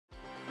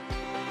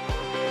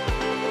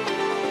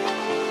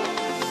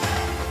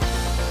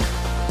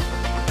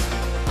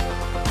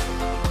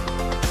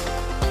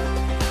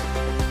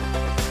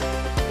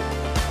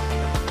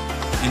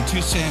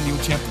2 Samuel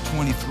chapter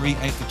 23,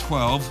 8 to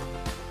 12.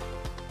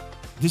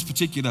 This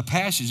particular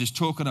passage is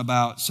talking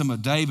about some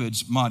of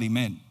David's mighty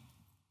men.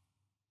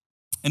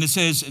 And it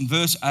says in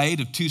verse 8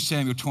 of 2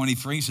 Samuel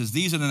 23, it says,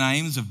 these are the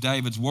names of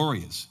David's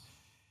warriors.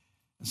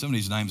 And some of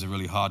these names are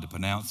really hard to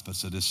pronounce, but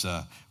so this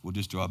we'll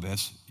just do our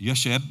best.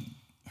 Yesheb,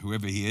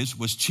 whoever he is,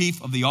 was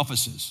chief of the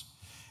officers.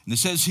 And it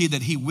says here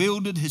that he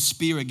wielded his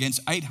spear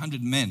against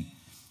 800 men,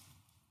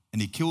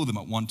 and he killed them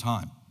at one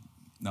time.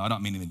 Now, I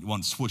don't mean in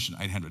one swoosh and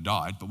 800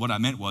 died, but what I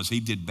meant was he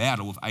did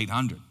battle with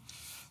 800,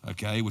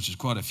 okay, which is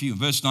quite a few. And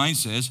verse 9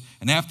 says,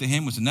 and after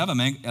him was another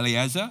man,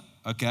 Eleazar,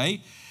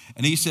 okay,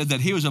 and he said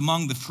that he was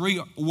among the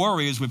three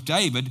warriors with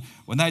David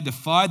when they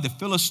defied the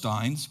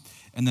Philistines,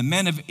 and the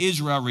men of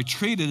Israel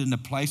retreated in the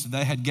place that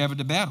they had gathered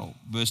to battle.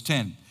 Verse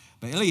 10,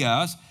 but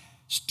Eleazar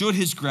stood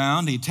his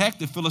ground, he attacked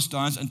the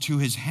Philistines until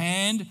his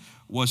hand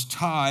was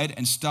tied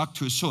and stuck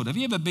to his sword. Have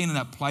you ever been in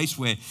that place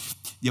where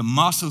your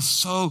muscle's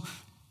so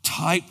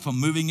tight from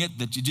moving it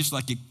that you just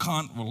like you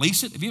can't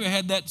release it? Have you ever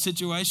had that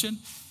situation?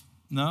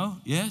 No?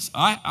 Yes?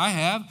 I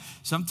have.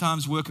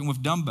 Sometimes working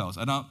with dumbbells.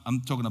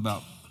 I'm talking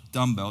about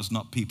dumbbells,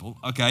 not people,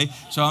 okay?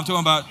 So I'm talking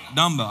about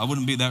dumbbell. I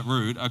wouldn't be that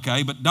rude,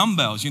 okay? But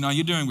dumbbells,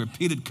 you're doing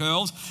repeated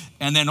curls,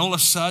 and then all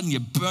of a sudden you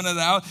burn it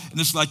out, and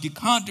it's like you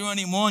can't do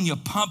anymore, and you're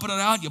pumping it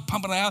out,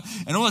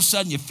 and all of a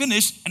sudden you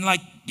finish, and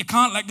like you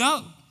can't let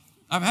go.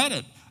 I've had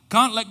it.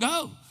 Can't let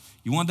go.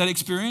 You want that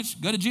experience?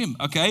 Go to gym,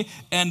 okay?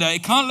 And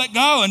it can't let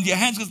go, and your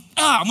hands goes,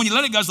 and when you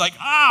let it go, it's like,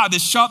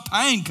 this sharp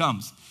pain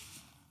comes.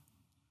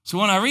 So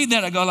when I read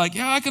that, I go like,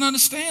 yeah, I can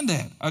understand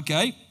that,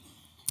 okay?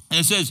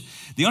 And it says,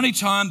 the only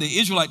time the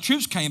Israelite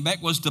troops came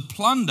back was to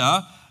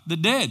plunder the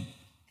dead.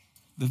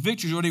 The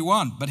victory's already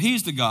won. But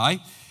here's the guy.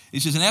 He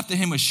says, and after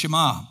him was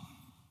Shammah,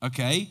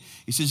 okay?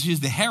 He says, here's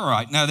the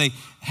Hararite. Now, the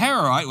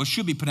Hararite, or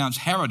should be pronounced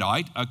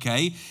Haradite,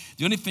 okay?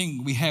 The only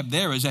thing we have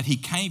there is that he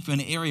came from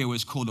an area where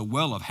it's called the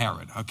Well of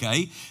Harod,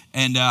 okay?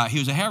 And he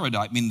was a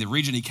Haradite, meaning the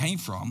region he came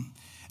from.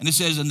 And it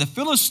says, and the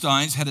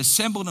Philistines had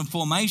assembled in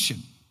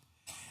formation,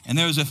 and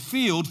there was a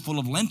field full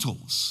of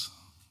lentils.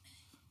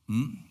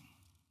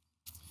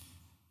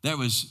 That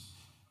was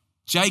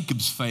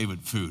Jacob's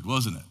favorite food,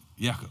 wasn't it?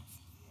 Jacob.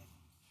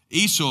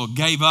 Esau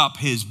gave up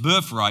his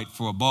birthright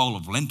for a bowl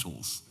of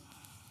lentils.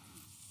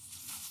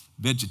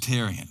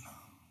 Vegetarian.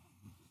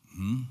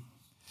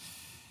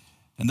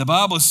 And the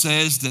Bible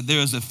says that there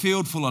is a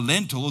field full of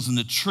lentils and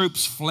the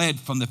troops fled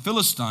from the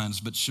Philistines.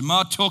 But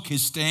Shammah took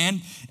his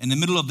stand in the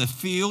middle of the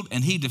field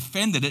and he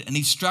defended it and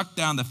he struck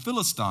down the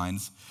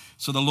Philistines.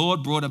 So the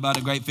Lord brought about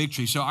a great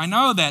victory. So I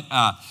know that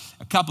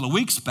a couple of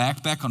weeks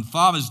back on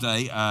Father's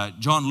Day,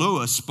 John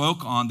Lewis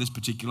spoke on this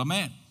particular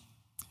man.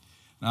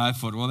 And I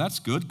thought, well, that's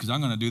good because I'm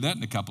going to do that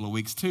in a couple of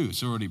weeks too.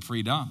 It's already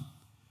pre-done.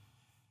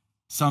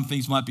 Some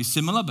things might be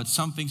similar, but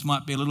some things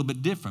might be a little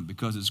bit different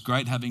because it's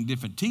great having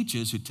different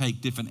teachers who take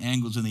different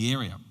angles in the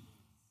area.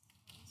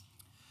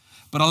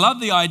 But I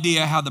love the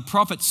idea how the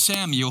prophet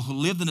Samuel, who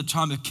lived in the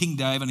time of King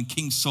David and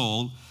King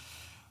Saul,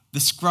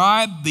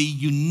 described the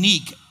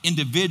unique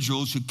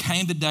individuals who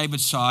came to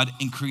David's side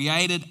and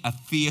created a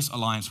fierce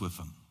alliance with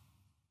him.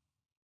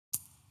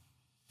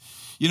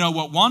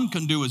 What one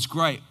can do is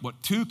great.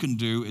 What two can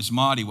do is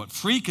mighty. What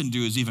three can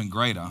do is even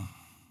greater.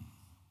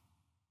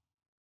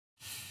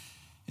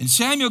 And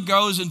Samuel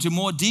goes into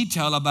more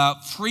detail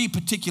about three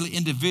particular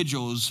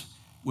individuals.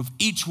 With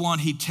each one,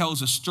 he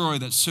tells a story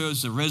that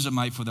serves as a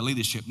resume for the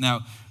leadership.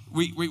 Now,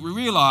 we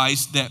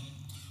realize that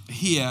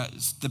here,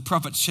 the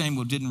prophet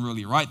Samuel didn't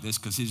really write this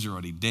because he's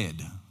already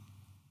dead.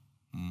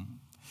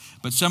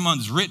 But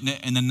someone's written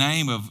it in the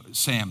name of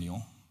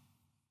Samuel.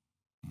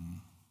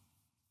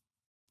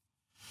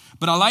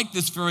 But I like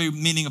this very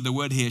meaning of the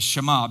word here,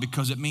 Shammah,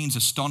 because it means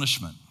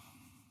astonishment.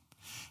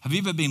 Have you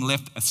ever been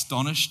left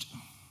astonished?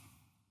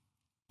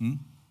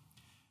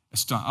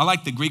 I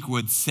like the Greek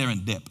word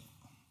serendip.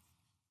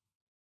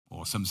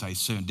 Or some say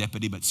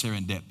serendipity, but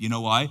serendip. You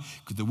know why?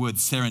 Because the word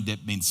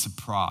serendip means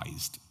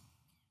surprised.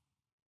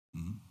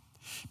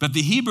 But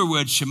the Hebrew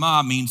word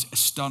Shema means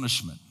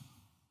astonishment.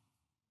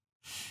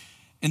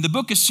 And the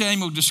book of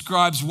Samuel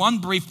describes one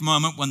brief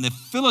moment when the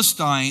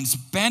Philistines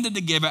banded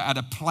together at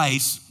a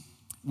place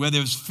where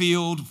there was a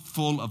field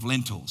full of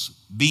lentils,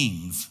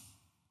 beans.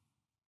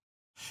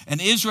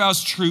 And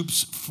Israel's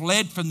troops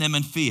fled from them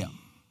in fear.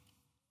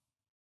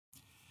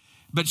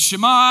 But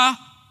Shema,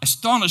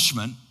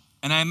 astonishment,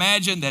 and I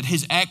imagine that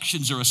his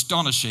actions are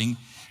astonishing,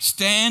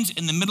 stands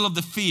in the middle of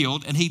the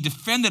field and he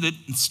defended it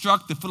and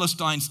struck the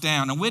Philistines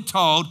down. And we're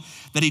told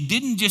that he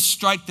didn't just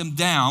strike them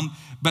down,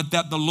 but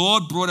that the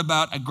Lord brought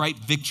about a great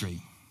victory.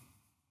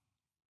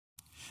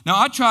 Now,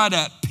 I try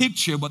to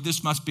picture what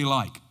this must be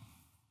like.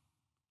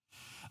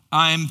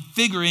 I'm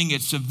figuring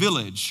it's a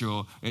village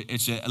or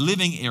it's a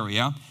living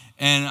area,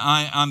 and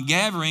I'm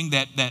gathering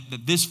that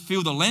this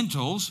field of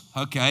lentils,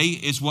 okay,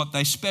 is what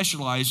they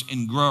specialize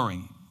in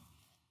growing.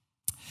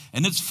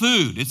 And it's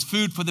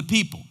food for the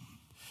people.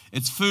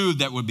 It's food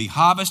that would be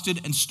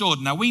harvested and stored.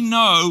 Now, we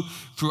know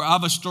through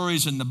other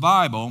stories in the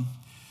Bible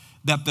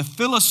that the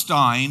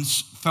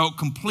Philistines felt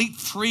complete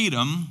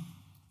freedom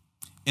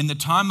in the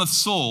time of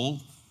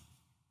Saul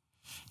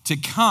to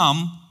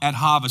come at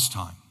harvest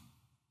time.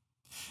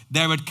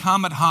 They would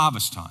come at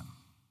harvest time.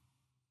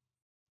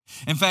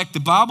 In fact, the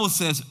Bible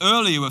says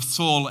earlier of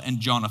Saul and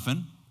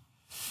Jonathan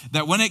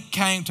that when it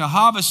came to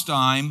harvest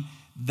time,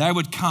 they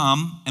would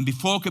come, and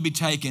before it could be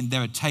taken, they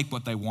would take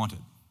what they wanted.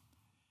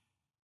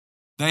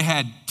 They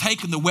had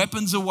taken the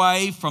weapons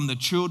away from the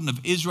children of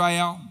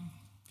Israel.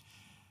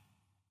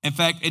 In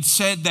fact, it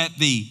said that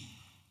the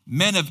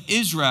men of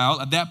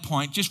Israel at that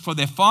point, just for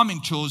their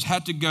farming tools,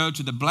 had to go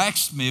to the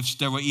blacksmiths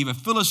that were either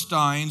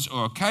Philistines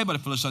or okay by the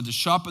Philistines to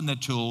sharpen their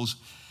tools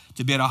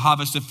to be able to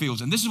harvest the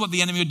fields. And this is what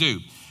the enemy would do.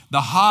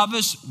 The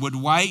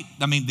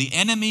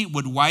enemy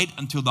would wait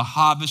until the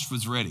harvest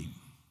was ready.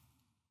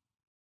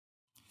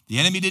 The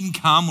enemy didn't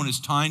come when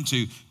it's time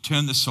to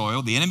turn the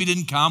soil. The enemy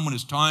didn't come when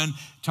it's time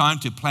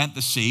to plant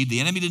the seed. The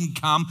enemy didn't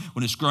come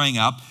when it's growing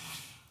up.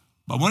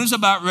 But when it's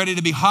about ready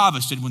to be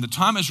harvested, when the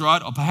time is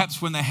right, or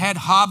perhaps when they had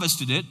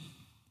harvested it,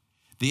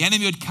 the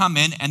enemy would come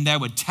in and they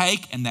would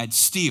take and they'd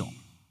steal.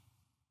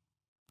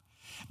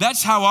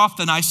 That's how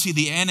often I see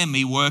the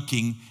enemy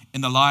working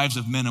in the lives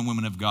of men and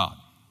women of God.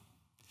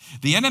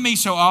 The enemy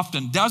so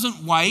often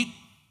doesn't wait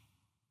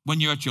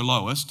when you're at your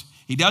lowest.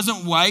 He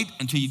doesn't wait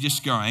until you're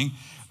just going.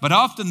 But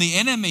often the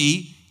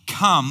enemy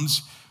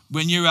comes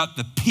when you're at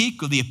the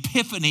peak or the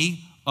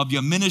epiphany of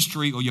your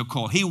ministry or your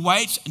call. He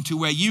waits until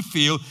where you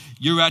feel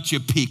you're at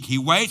your peak. He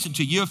waits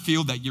until you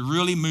feel that you're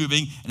really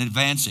moving and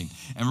advancing.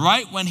 And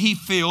right when he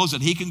feels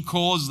that he can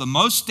cause the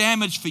most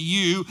damage for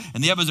you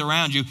and the others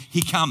around you,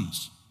 he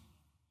comes.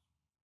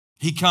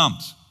 He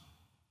comes.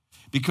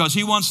 Because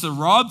he wants to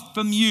rob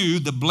from you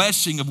the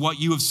blessing of what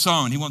you have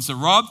sown. He wants to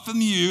rob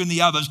from you and the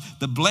others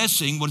the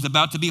blessing what is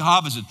about to be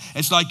harvested.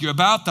 It's like you're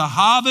about to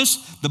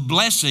harvest the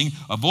blessing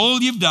of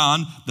all you've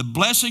done, the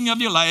blessing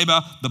of your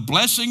labor, the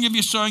blessing of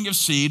your sowing of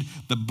seed,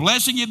 the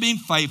blessing of being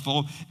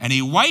faithful, and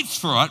he waits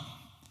for it.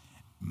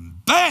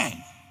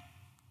 Bang!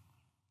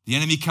 The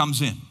enemy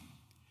comes in.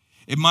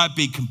 It might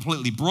be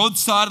completely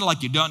broadsided,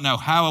 like you don't know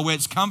how or where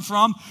it's come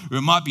from, or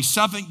it might be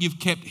something you've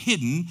kept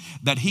hidden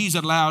that he's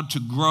allowed to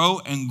grow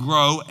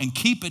and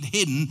keep it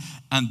hidden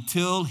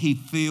until he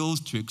feels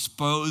to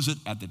expose it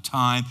at the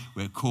time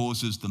where it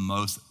causes the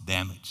most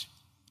damage.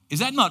 Is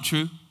that not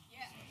true?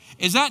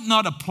 Yeah. Is that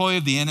not a ploy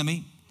of the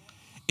enemy?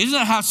 Isn't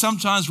that how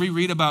sometimes we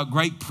read about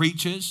great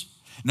preachers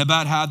and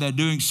about how they're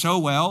doing so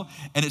well,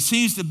 and it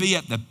seems to be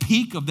at the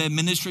peak of their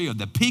ministry or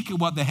the peak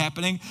of what they're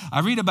happening?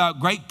 I read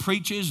about great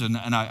preachers, and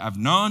I've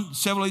known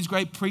several of these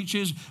great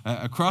preachers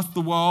across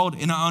the world,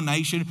 in our own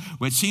nation,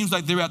 where it seems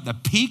like they're at the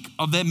peak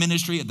of their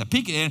ministry, at the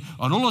peak of it,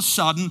 and all of a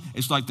sudden,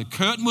 it's like the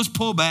curtain was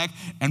pulled back,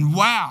 and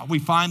wow, we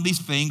find these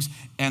things,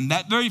 and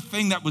that very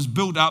thing that was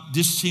built up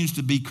just seems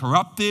to be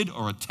corrupted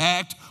or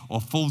attacked or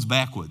falls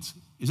backwards.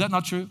 Is that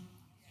not true?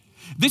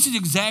 This is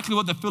exactly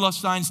what the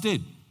Philistines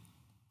did.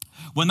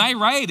 When they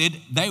raided,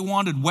 they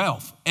wanted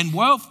wealth. And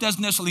wealth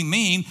doesn't necessarily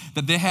mean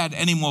that they had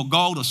any more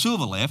gold or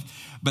silver left,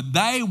 but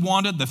they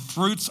wanted the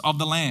fruits of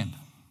the land.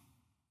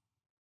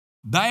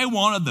 They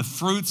wanted the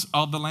fruits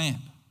of the land.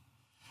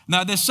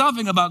 Now, there's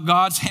something about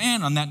God's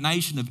hand on that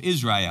nation of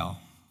Israel.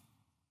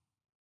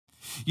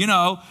 You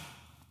know,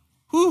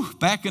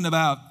 back in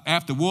about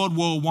after World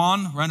War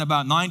I, around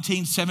about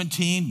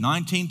 1917,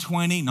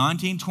 1920,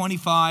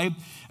 1925,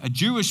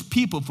 Jewish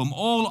people from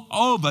all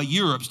over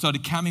Europe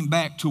started coming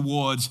back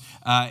towards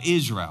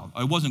Israel.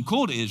 It wasn't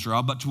called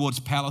Israel, but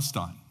towards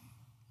Palestine.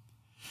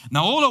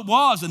 Now, all it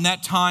was in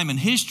that time in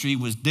history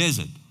was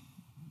desert,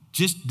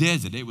 just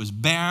desert. It was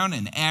barren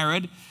and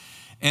arid.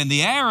 And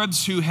the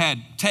Arabs who had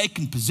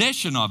taken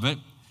possession of it,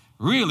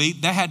 really,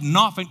 they had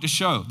nothing to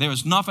show. There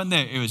was nothing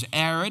there. It was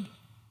arid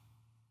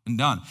and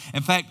done.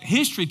 In fact,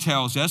 history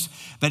tells us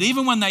that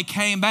even when they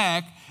came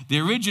back, the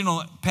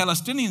original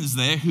Palestinians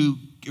there who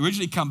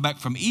originally come back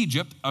from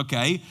Egypt,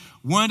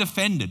 weren't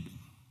offended.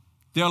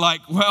 They're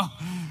like, well,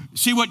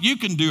 see what you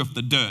can do with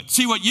the dirt.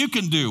 See what you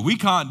can do. We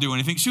can't do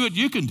anything. See what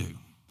you can do.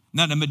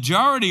 Now, the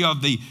majority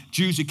of the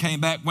Jews who came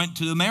back went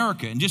to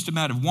America. In just a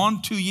matter of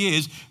 1-2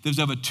 years, there's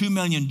over 2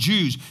 million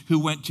Jews who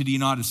went to the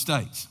United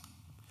States.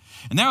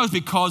 And that was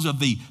because of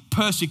the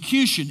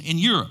persecution in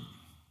Europe.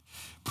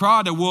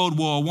 Prior to World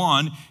War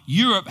I,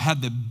 Europe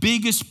had the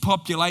biggest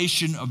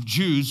population of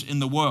Jews in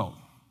the world.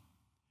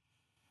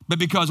 But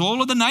because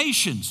all of the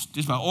nations,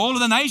 just about all of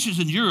the nations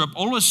in Europe,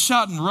 all of a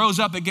sudden rose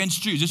up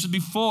against Jews. This is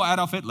before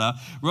Adolf Hitler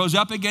rose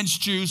up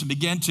against Jews and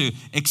began to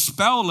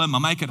expel them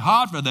or make it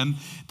hard for them.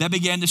 They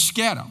began to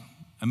scatter.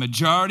 A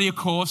majority, of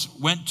course,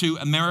 went to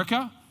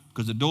America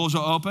because the doors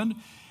were opened.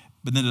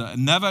 But then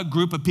another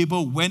group of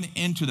people went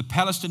into the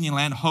Palestinian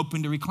land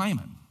hoping to reclaim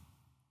it.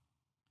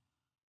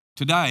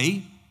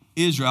 Today,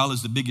 Israel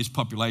is the biggest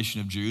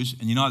population of Jews,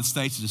 and the United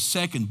States is the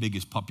second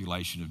biggest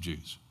population of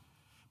Jews.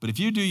 But if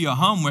you do your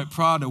homework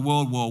prior to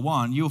World War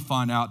I, you'll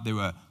find out there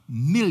were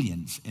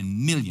millions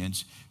and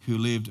millions who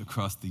lived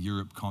across the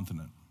Europe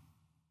continent.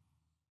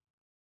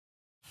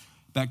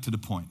 Back to the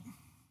point.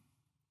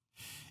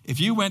 If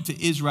you went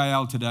to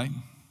Israel today,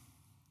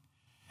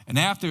 and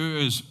after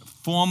it was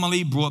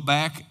formally brought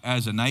back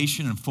as a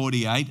nation in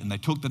 1948, and they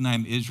took the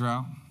name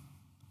Israel,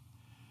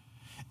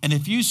 And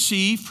if you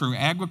see through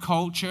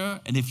agriculture,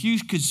 and if you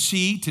could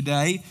see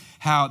today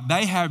how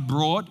they have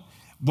brought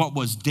what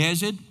was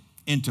desert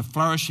into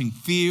flourishing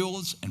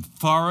fields and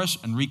forests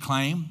and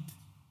reclaimed.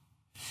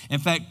 In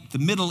fact, the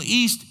Middle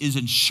East is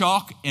in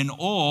shock and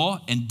awe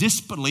and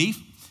disbelief,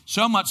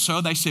 so much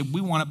so they said,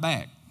 we want it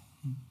back.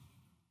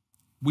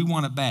 We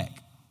want it back.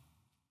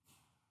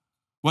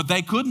 What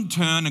they couldn't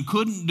turn and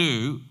couldn't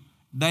do,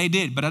 they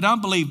did. But I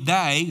don't believe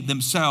they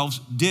themselves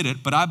did it,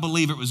 but I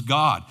believe it was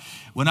God.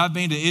 When I've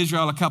been to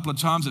Israel a couple of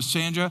times at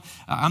Sandra,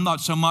 I'm not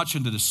so much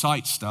into the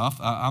sight stuff.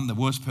 I'm the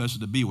worst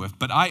person to be with.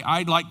 But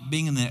I like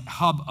being in the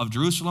hub of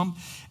Jerusalem.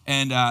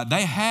 And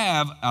they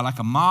have like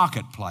a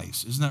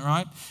marketplace, isn't that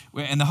right?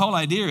 And the whole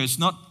idea is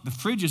not the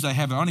fridges they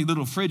have are only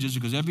little fridges,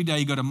 because every day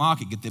you go to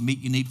market, get the meat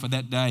you need for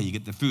that day, you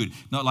get the food.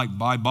 Not like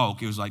buy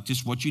bulk. It was like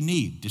just what you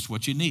need, just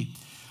what you need.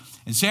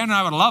 And Sarah and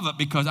I would love it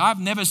because I've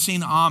never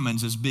seen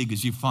almonds as big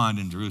as you find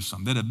in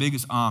Jerusalem. They're the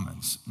biggest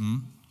almonds.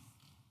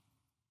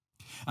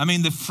 I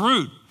mean, the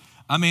fruit.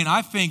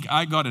 I think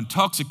I got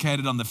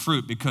intoxicated on the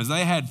fruit because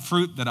they had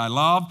fruit that I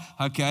love,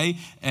 okay?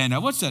 And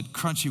what's that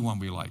crunchy one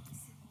we like?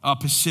 Oh,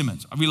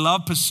 persimmons. We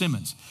love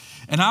persimmons.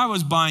 And I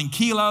was buying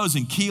kilos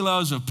and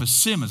kilos of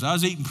persimmons. I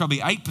was eating probably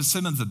 8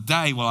 persimmons a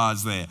day while I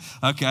was there,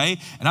 okay?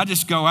 And I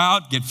just go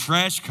out, get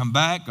fresh, come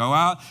back, go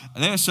out.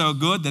 They're so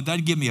good that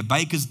they'd give me a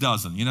baker's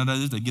dozen. You know what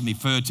it is? They'd give me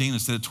 13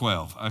 instead of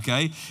 12,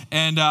 okay?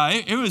 And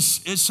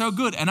it's so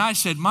good. And I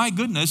said, my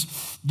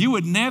goodness, you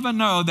would never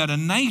know that a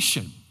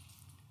nation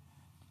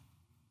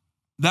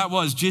that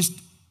was just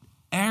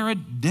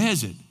arid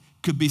desert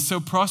could be so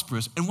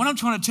prosperous. And what I'm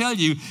trying to tell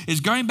you is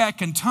going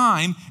back in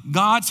time,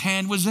 God's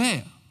hand was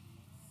there.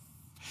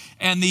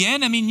 And the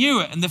enemy knew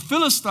it, and the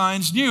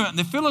Philistines knew it, and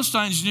the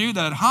Philistines knew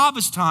that at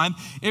harvest time,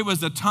 it was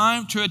the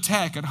time to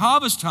attack. At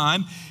harvest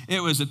time,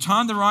 it was the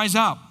time to rise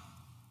up.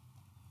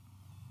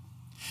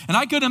 And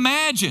I could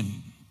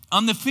imagine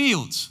on the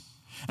fields,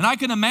 and I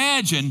can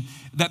imagine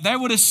that they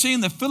would have seen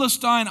the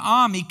Philistine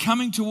army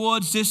coming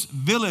towards this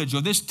village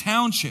or this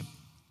township.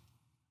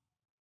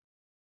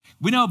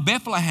 We know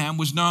Bethlehem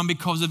was known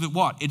because of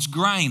what? Its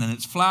grain and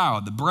its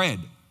flour, the bread.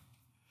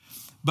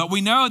 But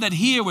we know that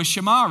here where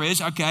Shamar is,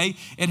 okay,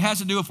 it has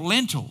to do with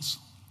lentils.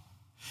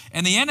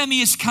 And the enemy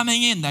is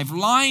coming in. They've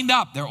lined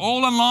up. They're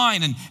all in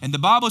line. And the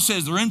Bible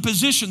says they're in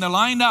position. They're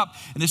lined up.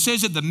 And it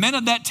says that the men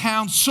of that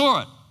town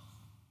saw it.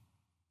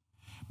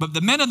 But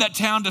the men of that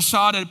town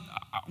decided,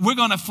 we're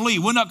going to flee.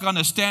 We're not going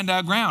to stand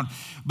our ground.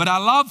 But I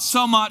love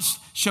so much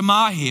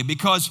Shamar here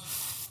because,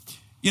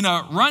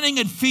 running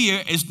in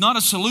fear is not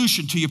a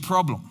solution to your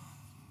problem.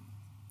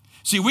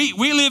 See, we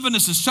live in a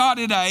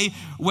society today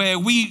where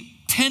we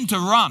tend to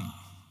run.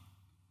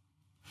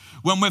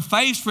 When we're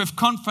faced with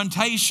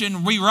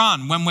confrontation, we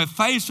run. When we're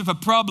faced with a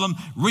problem,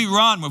 we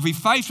run. When we're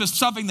faced with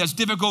something that's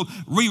difficult,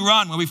 we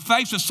run. When we're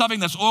faced with something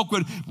that's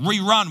awkward, we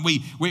run.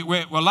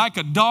 We're like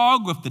a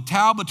dog with the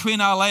tail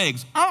between our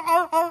legs.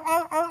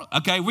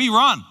 Okay, we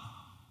run.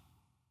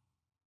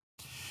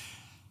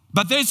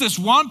 But there's this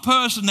one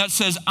person that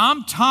says,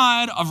 I'm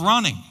tired of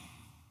running.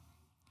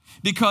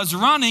 Because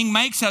running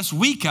makes us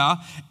weaker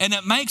and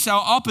it makes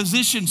our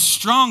opposition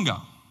stronger.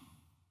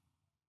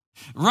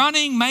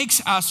 Running makes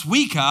us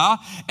weaker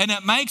and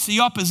it makes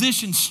the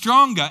opposition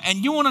stronger.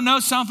 And you want to know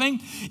something?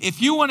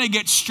 If you want to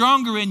get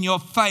stronger in your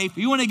faith,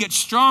 you want to get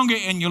stronger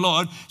in your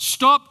Lord,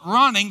 stop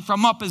running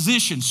from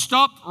opposition.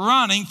 Stop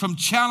running from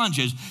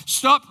challenges.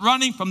 Stop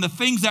running from the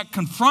things that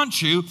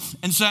confront you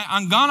and say,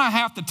 I'm going to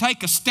have to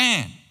take a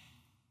stand.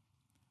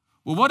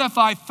 Well, what if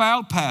I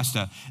failed,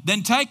 Pastor?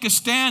 Then take a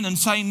stand and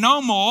say,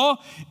 no more.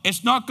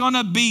 It's not going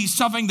to be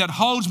something that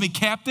holds me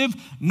captive.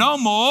 No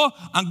more.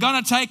 I'm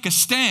going to take a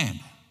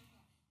stand.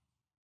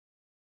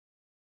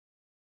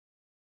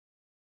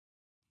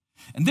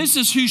 And this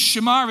is who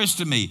Shamar is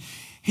to me.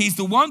 He's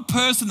the one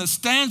person that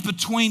stands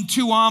between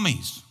two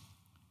armies.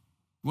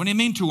 What do you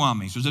mean two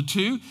armies? Was it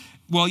two?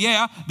 Well,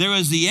 yeah, there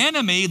is the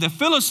enemy, the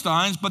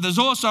Philistines, but there's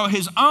also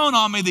his own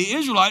army, the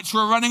Israelites, who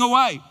are running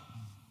away.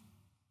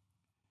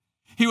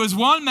 He was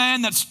one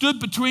man that stood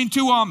between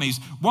two armies.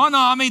 One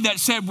army that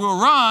said, we'll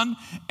run,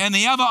 and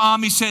the other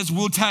army says,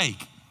 we'll take.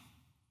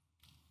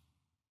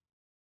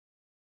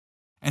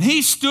 And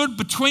he stood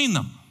between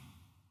them.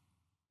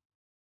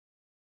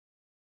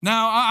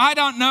 Now, I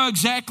don't know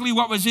exactly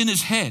what was in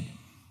his head.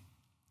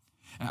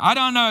 I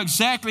don't know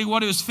exactly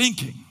what he was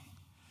thinking.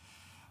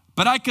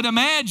 But I could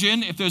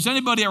imagine if there's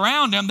anybody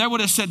around him, they would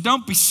have said,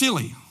 don't be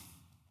silly.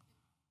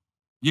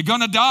 You're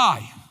going to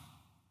die.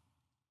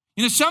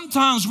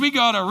 Sometimes we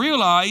got to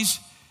realize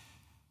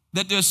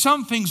that there's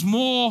some things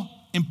more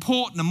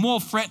important and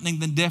more threatening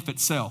than death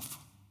itself.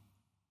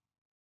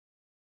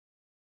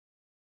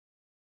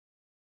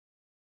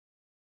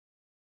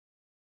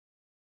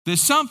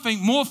 There's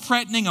something more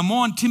threatening and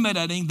more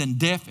intimidating than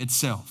death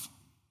itself.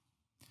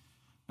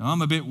 Now,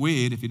 I'm a bit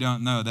weird if you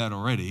don't know that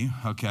already,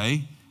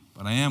 okay?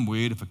 But I am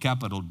weird with a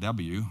capital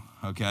W,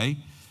 okay?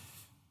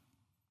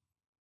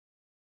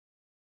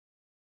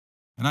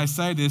 And I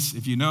say this,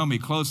 if you know me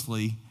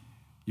closely,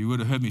 you would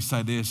have heard me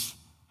say this.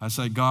 I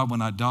say, God,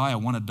 when I die, I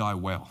want to die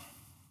well.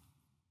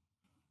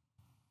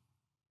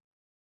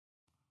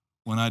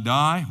 When I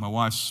die, my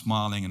wife's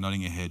smiling and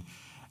nodding her head.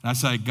 And I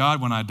say,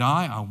 God, when I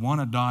die, I want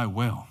to die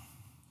well.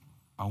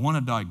 I want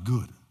to die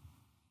good.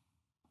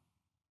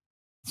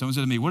 Someone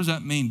said to me, what does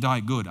that mean, die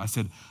good? I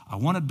said, I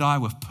want to die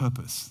with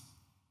purpose.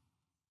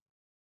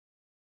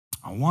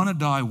 I want to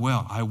die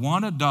well. I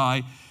want to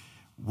die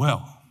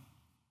well.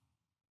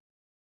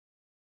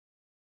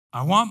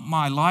 I want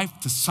my life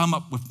to sum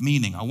up with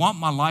meaning. I want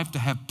my life to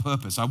have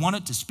purpose. I want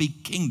it to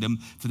speak kingdom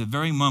to the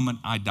very moment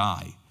I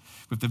die.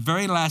 With the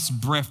very last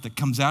breath that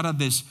comes out of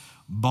this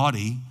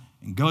body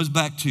and goes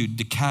back to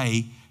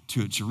decay,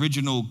 to its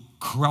original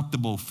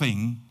corruptible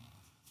thing,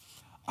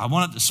 I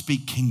want it to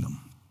speak kingdom.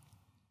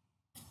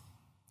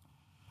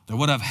 That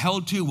what I've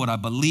held to, what I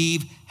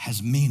believe,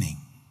 has meaning.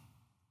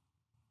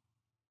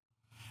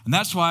 And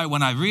that's why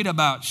when I read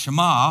about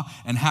Shammah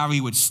and how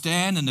he would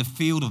stand in the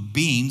field of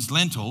beans,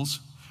 lentils,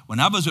 when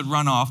others would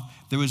run off,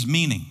 there was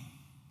meaning.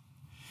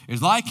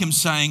 It's like him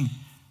saying,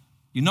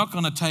 you're not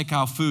going to take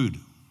our food.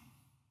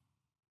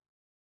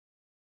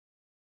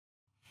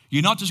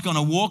 You're not just going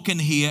to walk in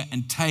here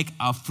and take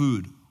our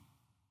food.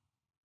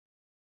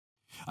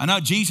 I know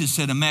Jesus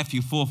said in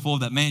Matthew 4:4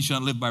 that man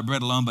shall not live by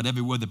bread alone, but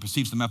every word that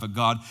proceeds from the mouth of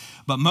God.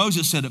 But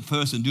Moses said it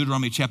first in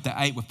Deuteronomy chapter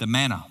 8 with the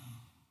manna.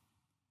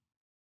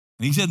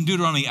 And he said in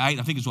Deuteronomy 8,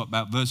 I think it's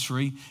about verse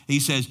 3, he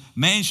says,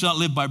 man shall not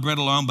live by bread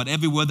alone, but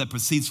every word that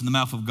proceeds from the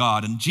mouth of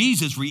God. And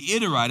Jesus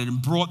reiterated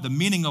and brought the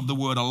meaning of the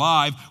word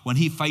alive when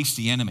he faced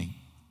the enemy.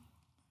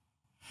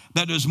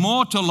 That there's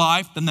more to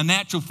life than the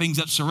natural things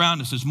that surround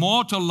us. There's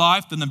more to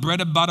life than the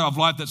bread and butter of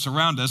life that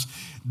surround us.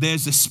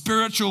 There's the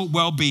spiritual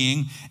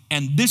well-being,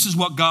 and this is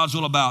what God's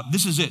all about.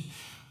 This is it.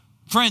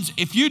 Friends,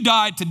 if you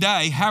died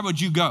today, how would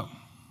you go?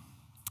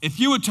 If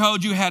you were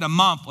told you had a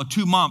month or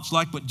 2 months,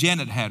 like what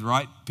Janet had,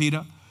 right,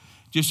 Peter?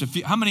 Just a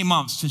few. How many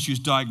months since you was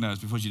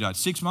diagnosed before she died?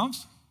 6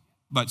 months?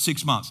 About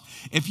 6 months.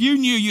 If you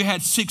knew you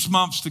had 6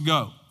 months to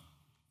go,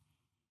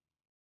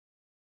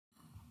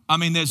 I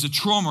mean, there's the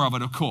trauma of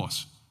it, of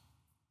course.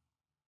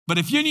 But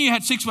if you knew you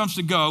had 6 months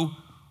to go,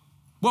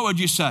 what would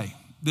you say?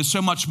 There's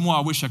so much more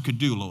I wish I could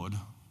do, Lord.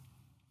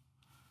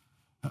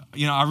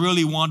 You know, I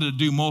really wanted to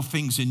do more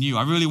things in you.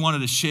 I really wanted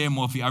to share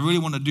more for you. I really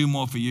want to do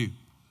more for you.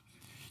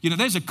 You know,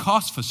 there's a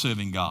cost for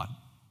serving God.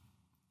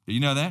 Do you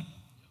know that?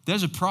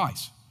 There's a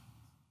price.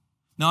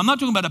 Now, I'm not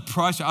talking about a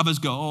price where others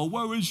go, oh,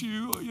 woe is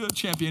you, oh, you're a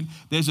champion.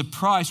 There's a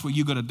price where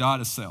you've got to die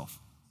to self.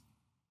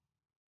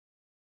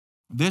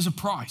 There's a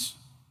price.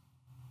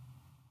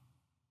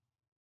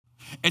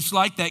 It's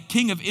like that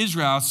king of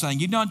Israel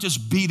saying, you don't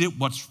just beat it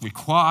what's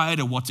required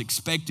or what's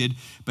expected,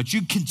 but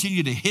you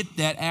continue to hit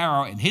that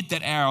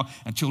arrow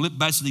until it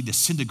basically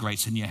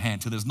disintegrates in your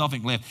hand, till there's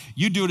nothing left.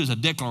 You do it as a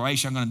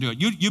declaration, I'm going to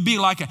do it. You be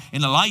like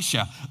an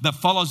Elisha that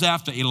follows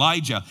after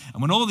Elijah.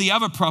 And when all the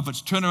other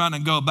prophets turn around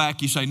and go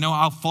back, you say, no,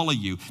 I'll follow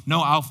you.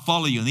 No, I'll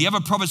follow you. And the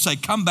other prophets say,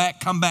 come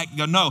back. You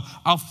go, no,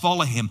 I'll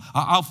follow him.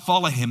 I'll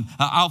follow him.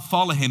 I'll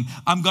follow him.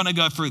 I'm going to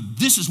go through.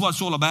 This is what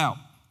it's all about.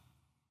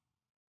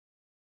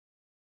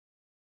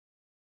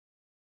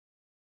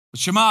 But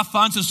Shammah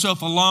finds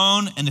himself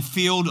alone in the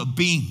field of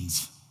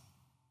beans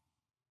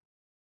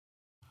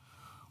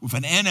with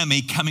an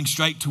enemy coming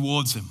straight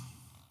towards him.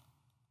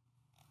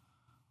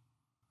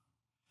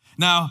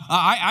 Now,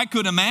 I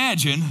could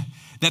imagine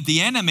that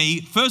the enemy,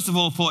 first of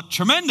all, thought,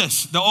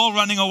 tremendous, they're all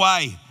running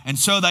away, and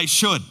so they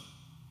should.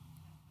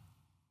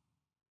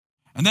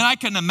 And then I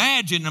can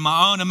imagine in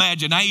my own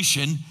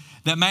imagination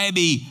that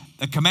maybe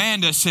the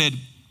commander said,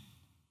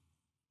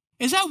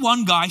 is that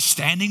one guy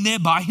standing there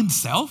by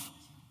himself?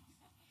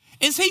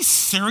 Is he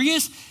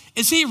serious?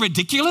 Is he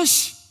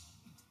ridiculous?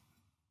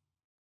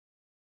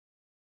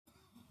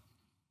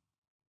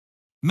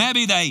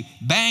 Maybe they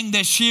banged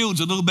their shields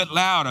a little bit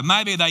louder.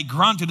 Maybe they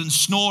grunted and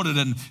snorted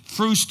and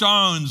threw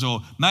stones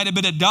or made a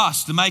bit of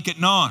dust to make it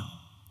known.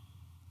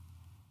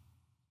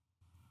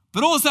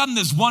 But all of a sudden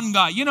there's one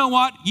guy. You know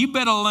what? You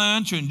better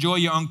learn to enjoy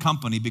your own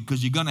company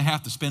because you're going to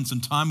have to spend some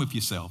time with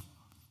yourself.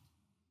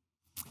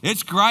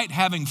 It's great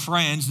having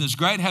friends and it's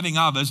great having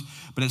others,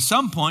 but at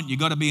some point you've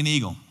got to be an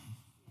eagle.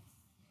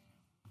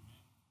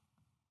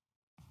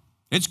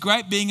 It's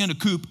great being in a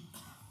coop.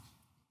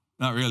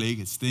 Not really,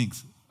 it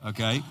stinks,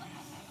 okay?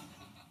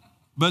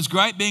 But it's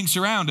great being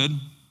surrounded.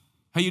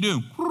 How you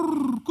doing?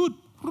 Good.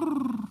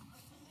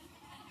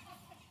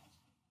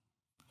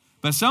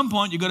 But at some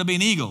point, you've got to be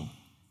an eagle.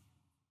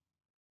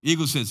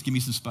 Eagle says, give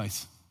me some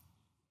space.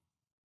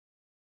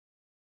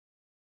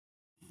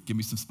 Give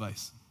me some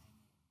space.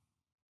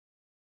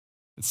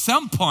 At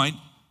some point,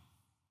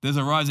 there's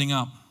a rising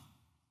up.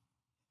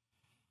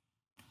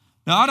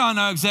 Now, I don't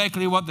know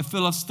exactly what the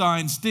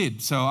Philistines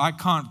did, so I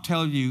can't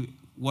tell you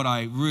what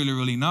I really,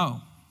 really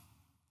know.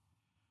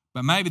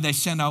 But maybe they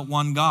sent out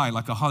one guy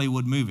like a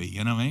Hollywood movie,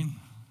 you know what I mean?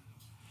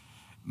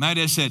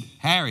 Maybe they said,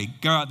 Harry,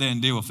 go out there and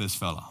deal with this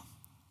fella.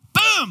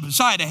 Boom,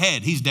 side of the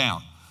head, he's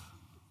down.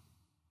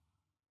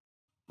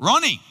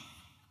 Ronnie,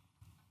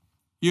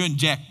 you and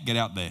Jack get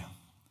out there.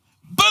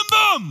 Boom,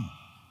 boom,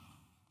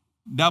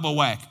 double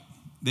whack,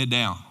 they're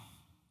down.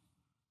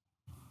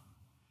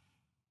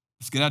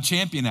 Let's get our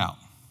champion out.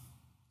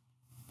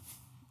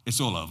 It's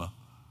all over.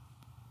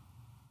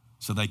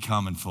 So they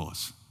come in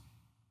force.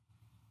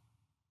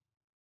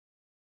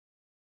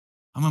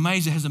 I'm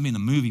amazed there hasn't been a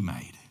movie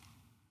made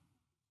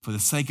for the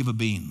sake of a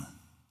bean.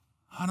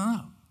 I don't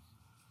know.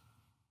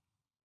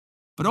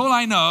 But all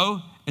I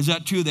know is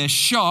that to their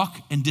shock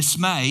and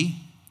dismay,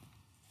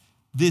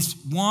 this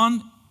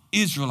one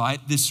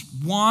Israelite, this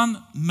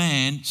one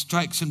man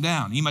strikes him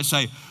down. You might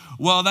say,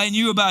 well, they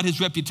knew about his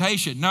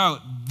reputation. No,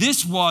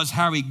 this was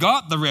how he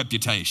got the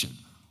reputation.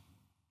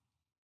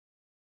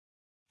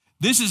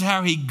 This is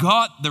how he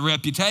got the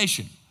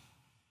reputation.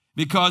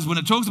 Because when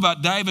it talks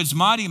about David's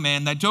mighty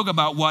man, they talk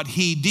about what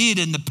he did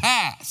in the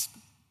past.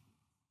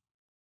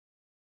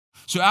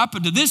 So up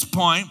until this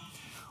point,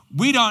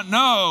 we don't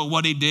know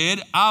what he did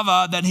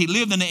other than he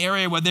lived in an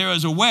area where there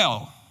is a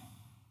well.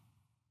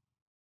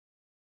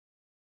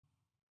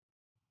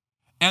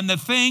 And the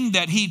thing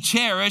that he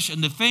cherished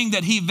and the thing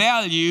that he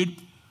valued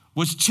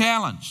was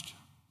challenged.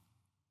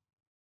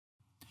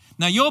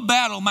 Now, your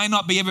battle may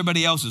not be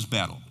everybody else's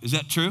battle. Is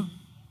that true?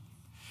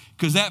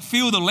 Because that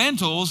field of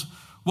lentils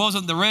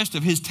wasn't the rest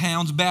of his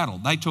town's battle.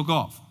 They took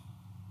off.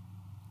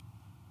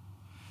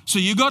 So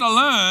you got to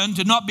learn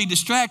to not be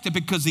distracted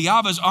because the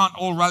others aren't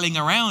all rallying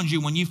around you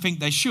when you think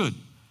they should.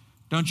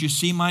 Don't you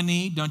see my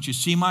need? Don't you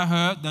see my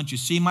hurt? Don't you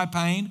see my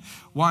pain?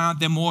 Why aren't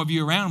there more of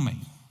you around me?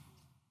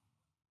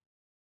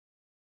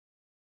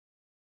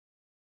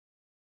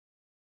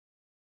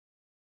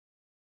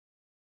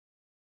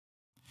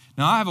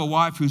 Now, I have a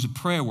wife who's a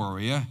prayer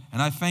warrior,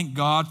 and I thank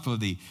God for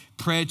the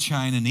prayer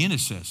chain and the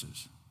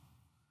intercessors.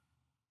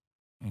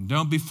 And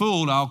don't be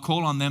fooled, I'll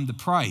call on them to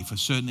pray for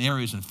certain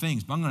areas and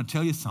things. But I'm going to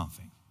tell you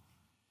something.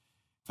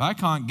 If I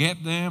can't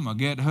get them or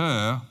get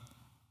her,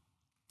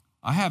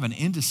 I have an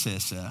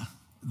intercessor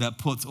that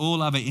puts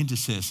all other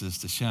intercessors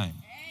to shame.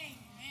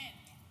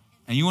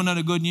 And you want to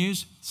know the good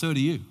news? So do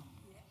you.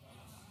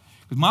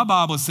 Because my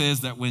Bible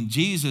says that when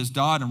Jesus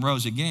died and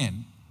rose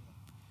again,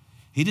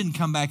 he didn't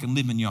come back and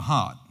live in your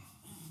heart.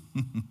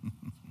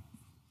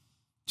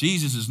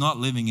 Jesus is not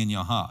living in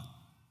your heart.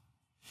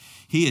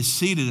 He is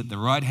seated at the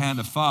right hand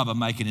of the Father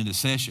making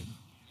intercession.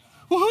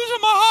 Well, who's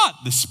in my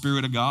heart? The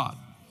Spirit of God.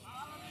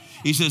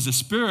 He says the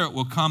Spirit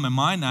will come in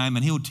my name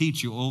and he'll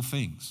teach you all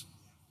things.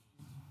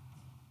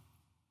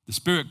 The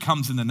Spirit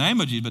comes in the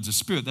name of Jesus, but it's a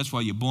Spirit. That's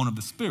why you're born of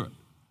the Spirit.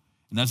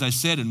 And as I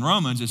said in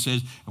Romans, it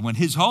says, and when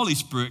his Holy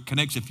Spirit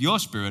connects with your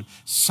spirit,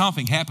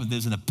 something happens.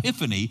 There's an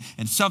epiphany,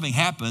 and something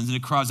happens, and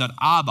it cries out,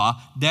 Abba,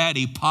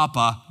 Daddy,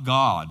 Papa,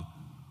 God.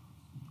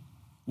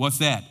 What's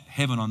that?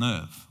 Heaven on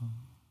earth.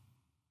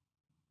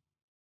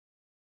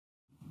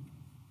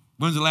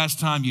 When's the last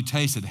time you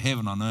tasted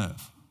heaven on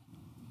earth?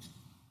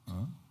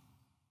 Huh?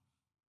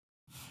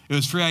 It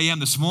was 3 a.m.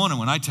 this morning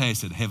when I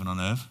tasted heaven on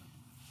earth.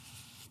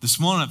 This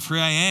morning at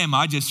 3 a.m.,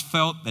 I just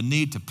felt the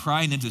need to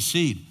pray and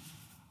intercede.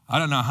 I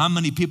don't know how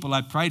many people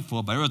I prayed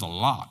for, but it was a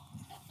lot.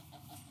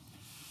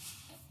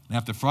 And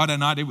after Friday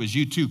night, it was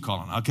you too,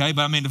 Colin, okay?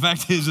 But I mean, the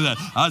fact is that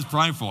I was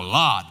praying for a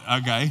lot,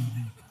 okay?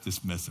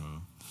 Just messing with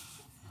them.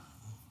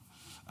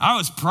 I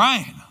was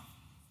praying.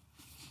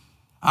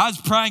 I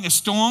was praying a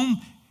storm.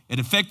 It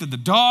affected the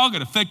dog.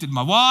 It affected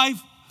my wife.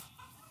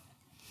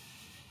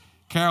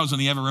 Carol's in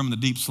the other room in the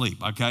deep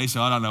sleep, okay?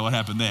 So I don't know what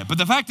happened there. But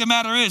the fact of the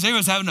matter is, it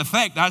was having an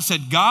effect. I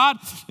said, God,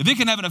 if it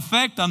can have an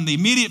effect on the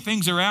immediate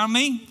things around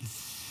me,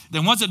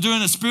 then what's it doing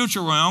in the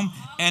spiritual realm?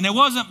 And it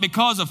wasn't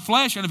because of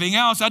flesh or anything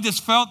else. I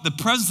just felt the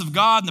presence of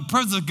God, and the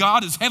presence of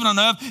God is heaven on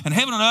earth, and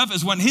heaven on earth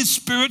is when his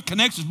spirit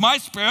connects with my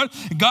spirit,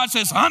 and God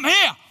says, I'm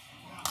here.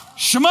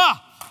 Shema.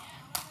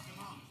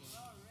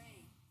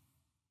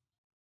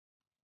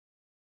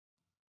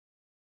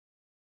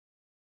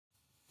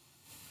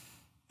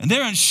 And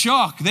they're in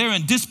shock. They're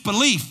in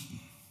disbelief.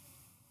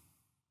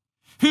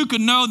 Who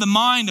could know the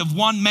mind of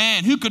one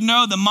man? Who could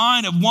know the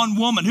mind of one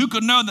woman? Who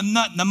could know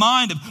the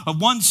mind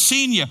of one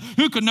senior?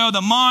 Who could know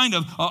the mind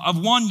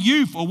of one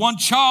youth or one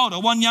child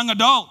or one young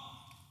adult?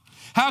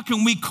 How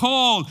can we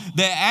call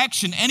their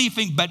action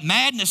anything but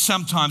madness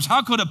sometimes?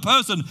 How could a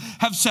person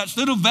have such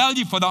little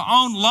value for their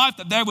own life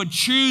that they would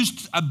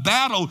choose a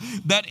battle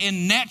that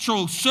in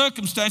natural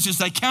circumstances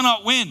they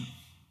cannot win?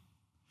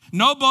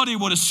 Nobody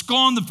would have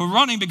scorned them for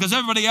running because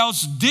everybody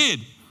else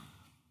did.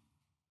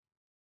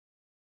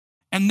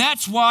 And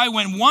that's why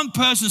when one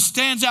person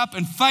stands up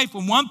in faith,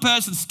 when one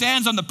person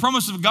stands on the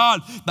promise of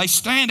God, they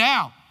stand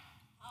out.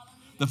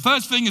 The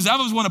first thing is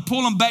others want to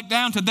pull them back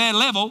down to their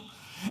level,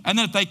 and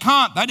then if they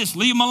can't, they just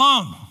leave them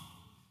alone.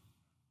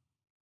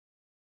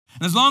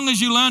 And as long as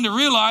you learn to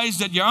realize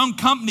that your own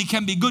company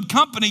can be good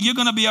company, you're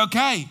going to be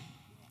okay.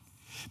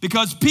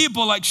 Because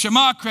people like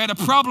Shema create a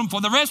problem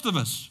for the rest of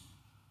us.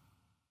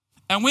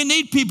 And we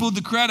need people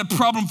to create a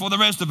problem for the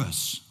rest of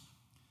us.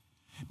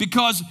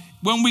 Because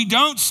when we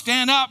don't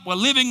stand up, we're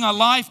living a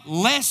life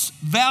less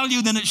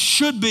value than it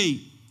should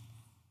be.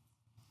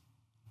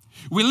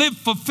 We live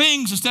for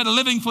things instead of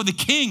living for the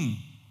King.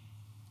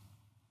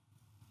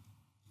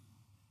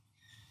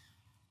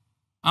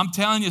 I'm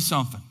telling you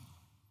something.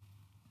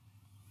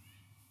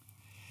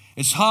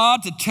 It's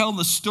hard to tell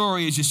the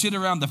story as you sit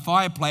around the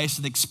fireplace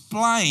and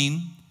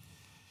explain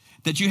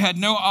that you had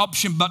no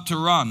option but to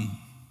run.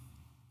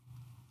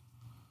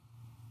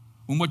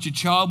 when what your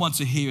child wants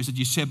to hear is that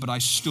you said, but I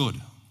stood.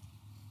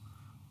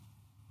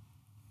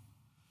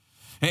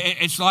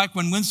 It's like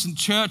when Winston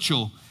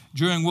Churchill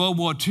during World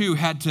War II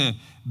had to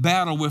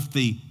battle with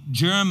the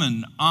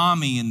German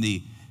army and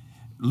the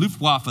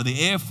Luftwaffe,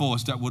 the Air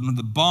Force that would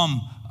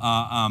bomb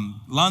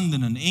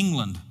London and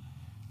England,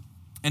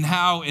 and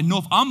how in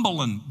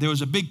Northumberland there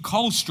was a big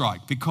coal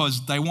strike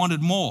because they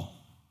wanted more.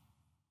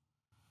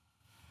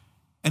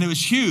 And it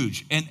was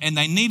huge, and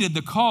they needed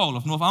the coal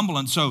of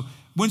Northumberland. So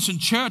Winston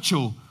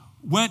Churchill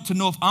went to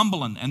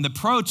Northumberland, and the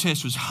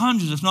protest was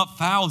hundreds, if not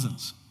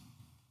thousands.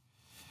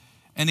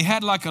 And he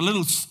had like a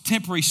little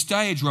temporary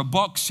stage or a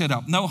box set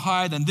up, no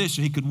higher than this,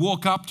 so he could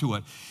walk up to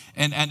it.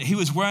 And he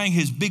was wearing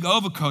his big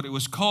overcoat. It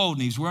was cold,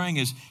 and he's wearing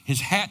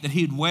his hat that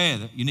he'd wear,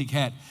 that unique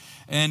hat.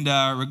 And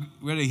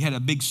really, he had a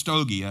big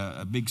stogie,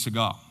 a big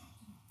cigar,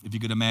 if you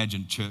could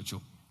imagine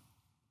Churchill.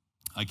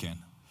 I can. And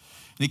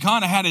he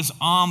kind of had his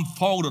arm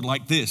folded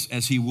like this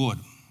as he would.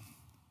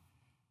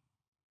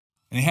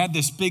 And he had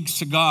this big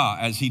cigar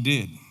as he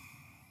did.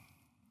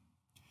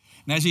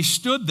 And as he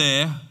stood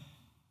there,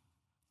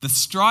 the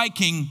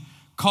striking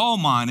coal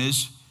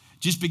miners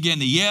just began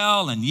to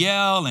yell and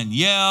yell and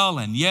yell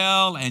and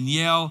yell and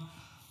yell.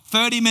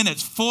 30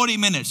 minutes, 40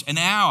 minutes, an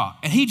hour.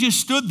 And he just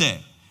stood there.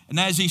 And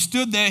as he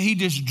stood there, he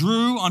just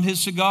drew on his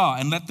cigar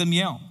and let them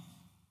yell.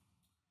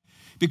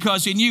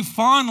 Because he knew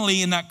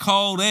finally in that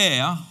cold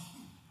air,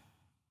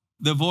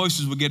 the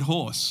voices would get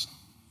hoarse.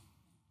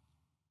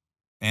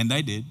 And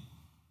they did.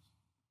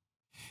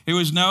 It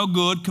was no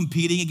good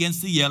competing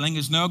against the yelling. It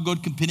was no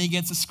good competing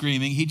against the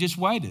screaming. He just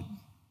waited.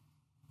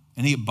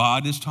 And he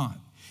bided his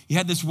time. He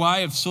had this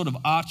way of sort of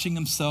arching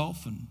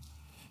himself and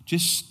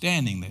just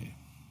standing there.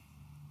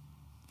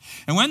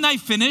 And when they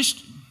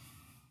finished,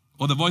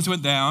 or the voice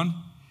went down,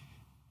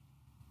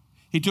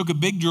 he took a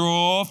big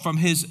draw from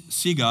his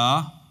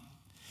cigar.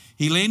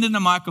 He leaned in the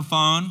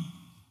microphone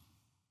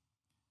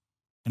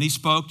and he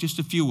spoke just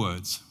a few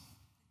words.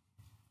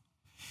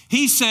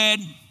 He said,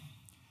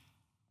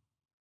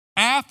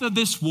 after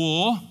this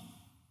war,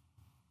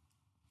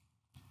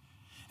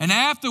 and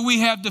after we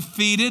have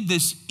defeated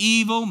this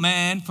evil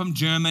man from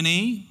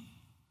Germany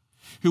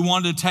who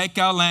wanted to take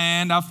our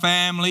land, our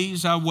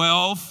families, our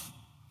wealth,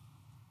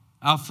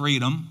 our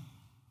freedom,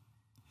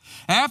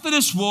 after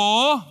this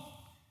war,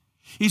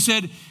 he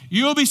said,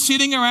 you'll be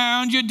sitting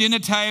around your dinner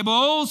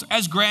tables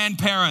as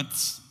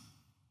grandparents.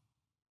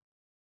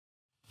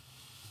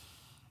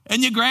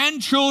 And your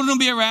grandchildren will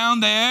be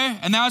around there,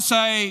 and they'll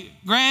say,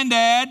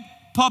 Granddad,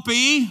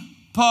 Poppy,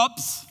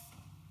 Pops,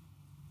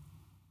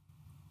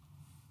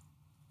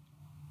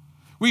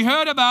 we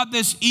heard about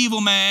this evil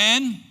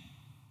man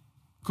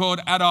called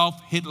Adolf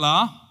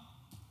Hitler.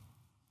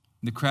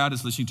 The crowd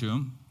is listening to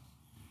him.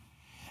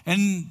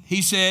 And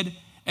he said,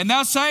 and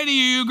they'll say to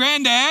you,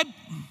 Granddad,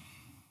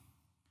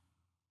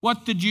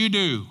 what did you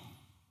do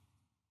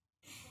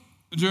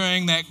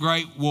during that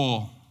great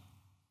war?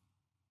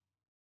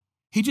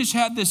 He just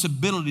had this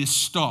ability to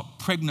stop,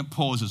 pregnant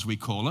pause as we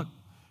call it.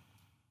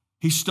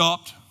 He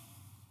stopped,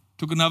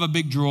 took another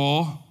big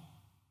draw,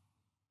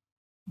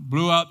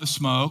 blew out the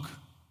smoke.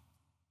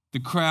 The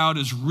crowd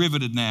is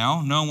riveted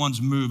now. No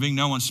one's moving,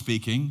 no one's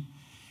speaking.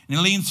 And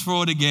he leans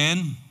forward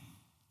again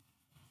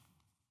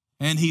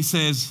and he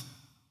says,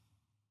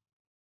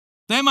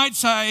 they might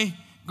say,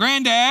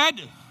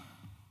 Granddad,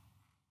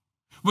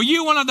 were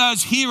you one of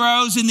those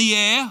heroes in the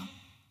air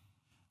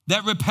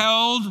that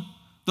repelled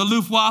the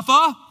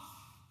Luftwaffe?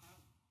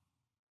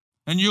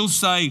 And you'll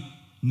say,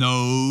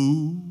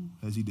 no,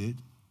 as he did.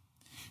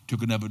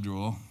 Took another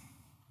draw.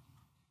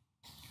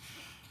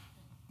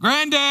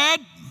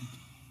 Granddad,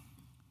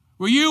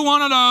 were you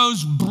one of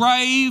those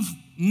brave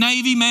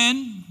Navy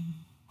men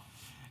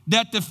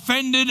that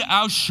defended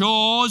our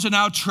shores and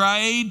our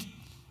trade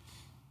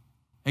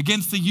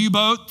against the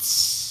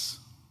U-boats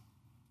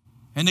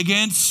and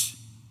against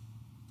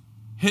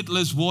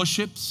Hitler's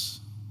warships?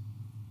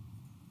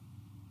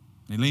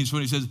 And he leans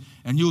forward and he says,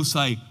 and you'll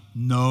say,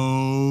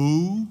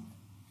 no.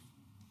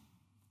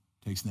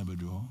 Takes another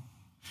draw.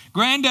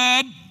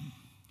 Granddad,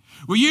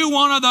 were you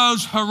one of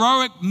those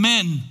heroic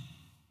men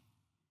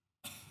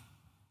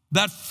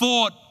that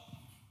fought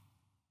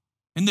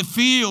in the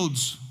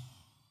fields,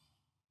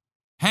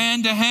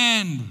 hand to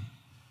hand,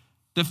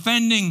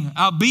 defending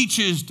our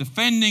beaches,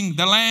 defending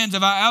the lands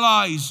of our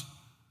allies?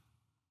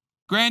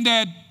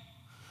 Granddad,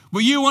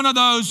 were you one of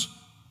those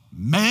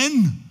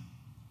men?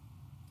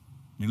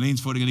 And he leans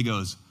forward and he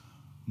goes,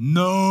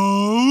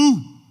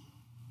 no.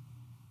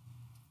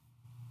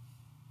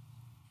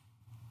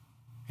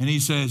 And he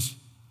says,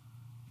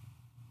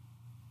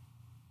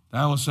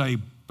 I will say,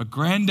 but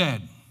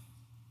Granddad,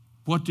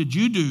 what did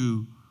you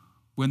do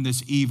when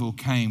this evil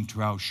came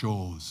to our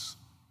shores?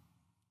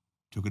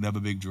 Took another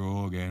big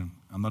draw again.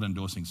 I'm not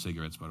endorsing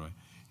cigarettes, by the way.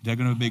 Took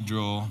another big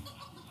draw.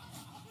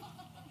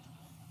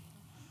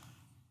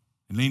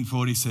 And leaned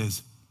forward, he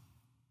says,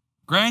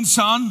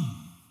 grandson,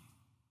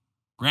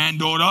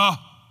 granddaughter,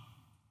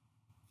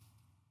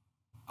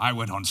 I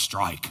went on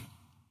strike.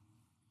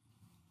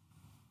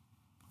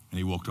 And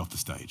he walked off the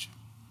stage.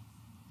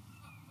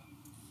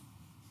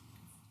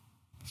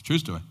 It's a true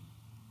story.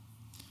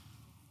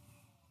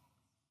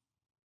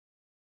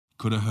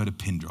 Could have heard a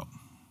pin drop.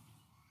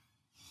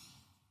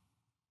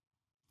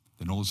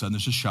 Then all of a sudden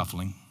there's a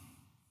shuffling.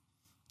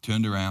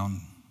 Turned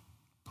around,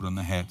 put on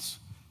the hats,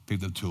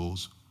 picked up the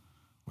tools,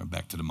 went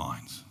back to the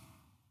mines.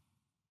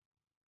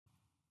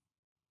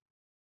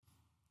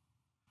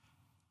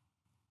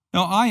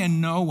 Now, I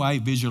in no way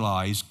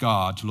visualize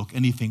God to look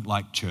anything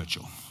like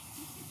Churchill.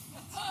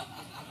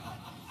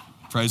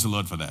 Praise the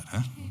Lord for that,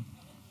 huh?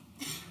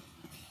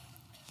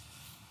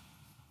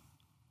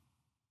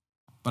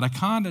 But I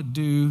kind of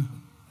do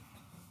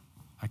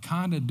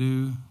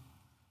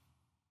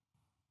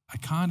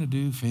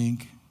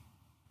think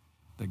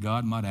that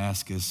God might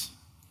ask us,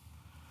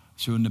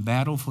 so in the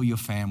battle for your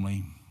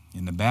family,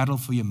 in the battle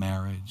for your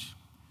marriage,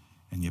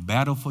 in your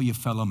battle for your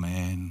fellow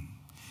man,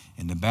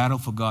 in the battle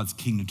for God's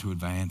kingdom to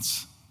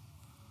advance,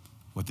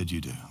 what did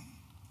you do?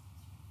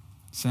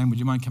 Sam, would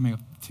you mind coming up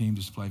the team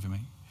just to play for me?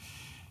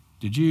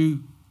 Did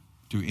you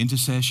do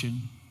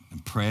intercession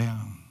and prayer?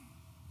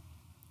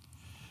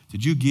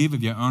 Did you give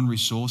of your own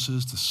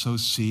resources to sow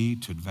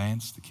seed to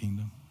advance the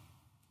kingdom?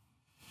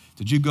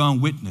 Did you go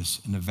and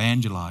witness and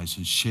evangelize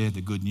and share the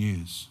good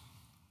news?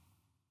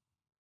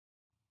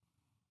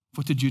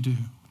 What did you do?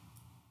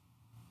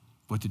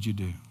 What did you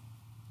do?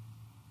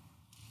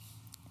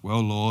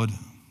 Well, Lord,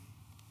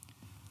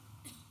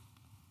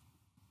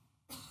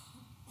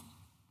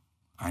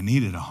 I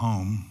needed a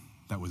home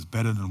that was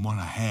better than one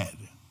I had.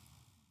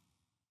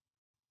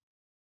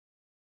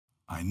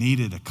 I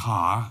needed a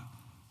car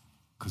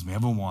because my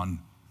other one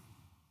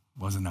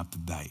wasn't up to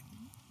date.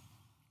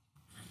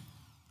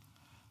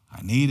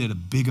 I needed a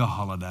bigger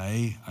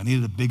holiday. I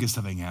needed a bigger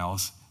something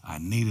else. I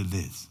needed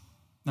this.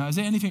 Now, is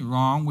there anything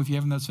wrong with you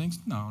having those things?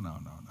 No.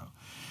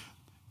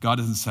 God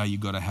doesn't say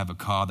you've got to have a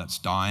car that's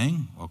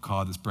dying or a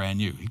car that's brand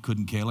new. He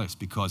couldn't care less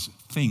because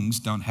things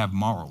don't have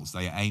morals.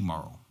 They are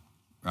amoral,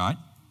 right?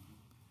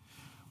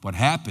 What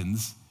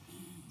happens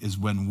is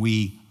when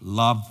we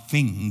love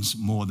things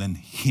more than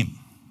Him.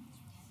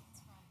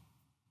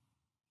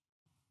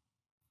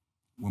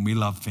 When we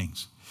love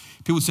things.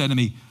 People say to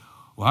me,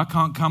 well, I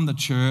can't come to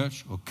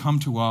church or come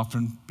too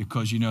often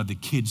because, the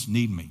kids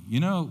need me. You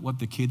know what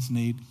the kids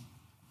need?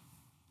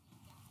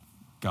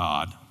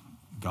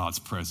 God's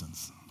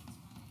presence.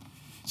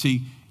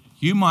 See,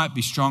 you might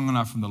be strong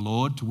enough from the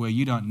Lord to where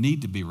you don't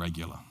need to be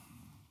regular.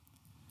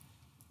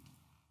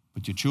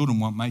 But your children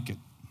won't make it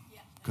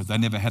because they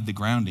never had the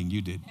grounding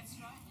you did. That's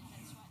right.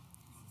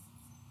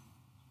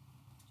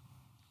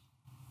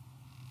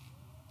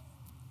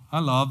 I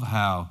love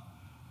how,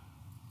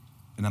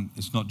 and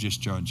it's not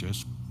just Joe and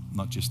Jess,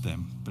 not just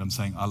them, but I'm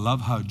saying I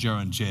love how Joe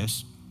and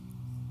Jess,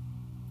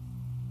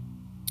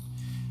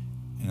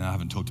 and I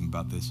haven't talked to them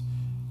about this,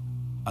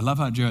 I love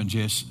how Joe and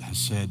Jess has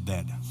said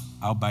that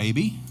our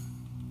baby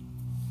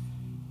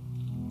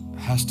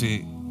has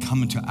to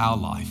come into our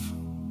life,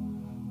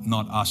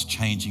 not us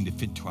changing to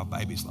fit to our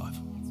baby's life.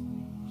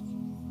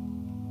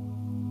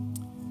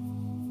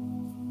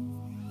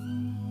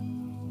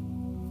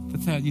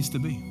 That's how it used to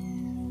be.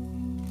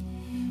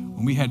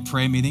 When we had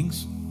prayer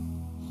meetings,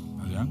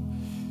 I was young.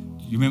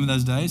 You remember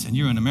those days? And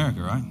you were in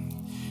America, right?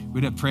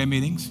 We'd have prayer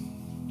meetings.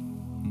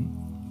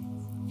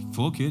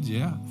 4 kids,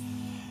 yeah.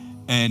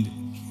 And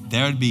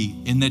they would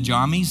be in their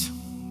jammies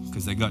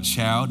because they got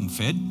showered and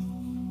fed.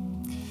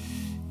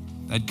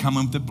 They'd come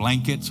in with their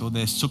blankets or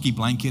their sookie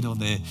blanket or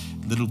their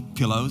little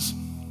pillows.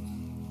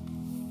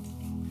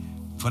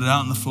 Put it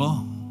out on the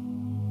floor.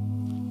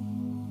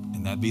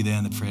 And they'd be there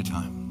in the prayer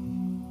time.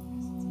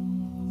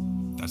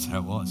 That's how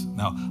it was.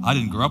 Now, I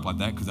didn't grow up like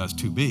that because I was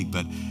too big,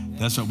 but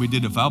that's what we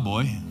did with our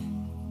boy.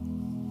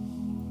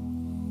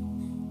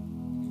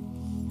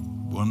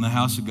 Born in the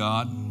house of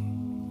God,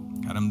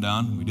 got him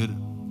done, we did it.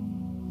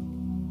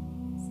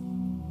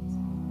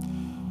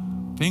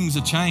 Things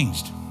have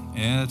changed.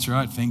 Yeah, that's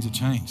right, things have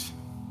changed.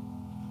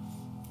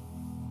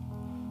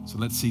 So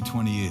let's see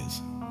 20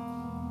 years.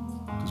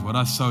 Because what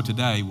I sow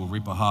today will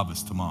reap a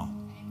harvest tomorrow.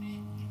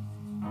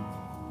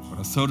 What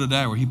I sow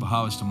today will reap a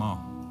harvest tomorrow.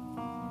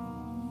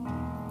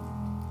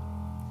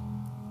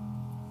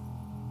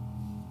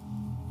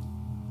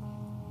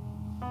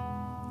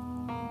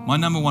 My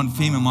number one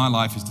theme in my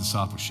life is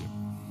discipleship.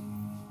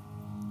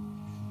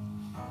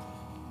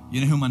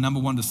 You know who my number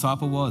one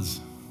disciple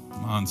was?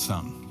 My own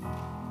son.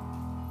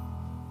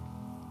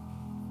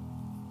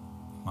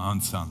 My own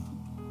son.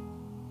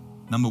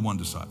 Number one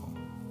disciple.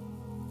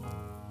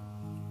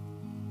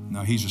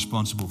 Now he's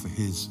responsible for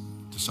his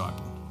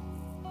disciple.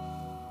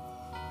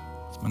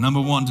 My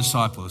number one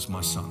disciple is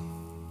my son.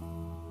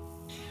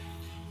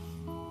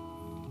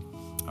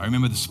 I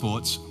remember the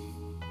sports.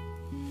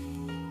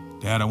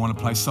 Dad, I want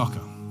to play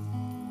soccer.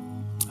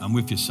 I'm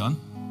with you, son.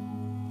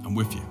 I'm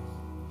with you.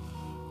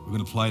 We're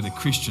going to play the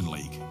Christian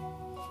league,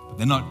 but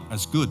they're not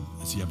as good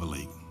as the other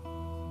league.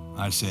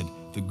 I said,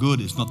 the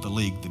good is not the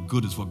league. The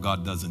good is what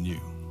God does in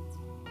you.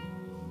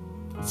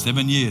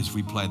 7 years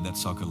we played that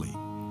soccer league.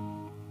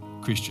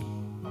 Christian.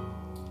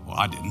 Well,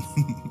 I didn't.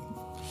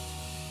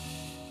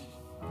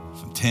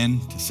 From 10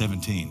 to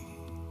 17.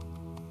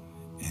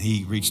 And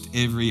he reached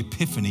every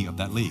epiphany of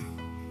that league.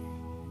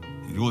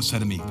 And he'd always say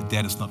to me, but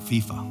Dad, it's not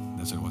FIFA.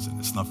 That's what it was.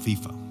 It's not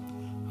FIFA.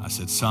 I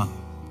said, son,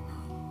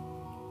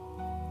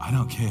 I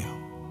don't care.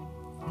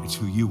 It's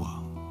who you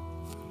are.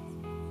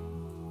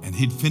 And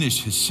he'd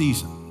finished his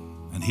season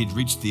and he'd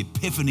reached the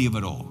epiphany of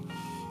it all.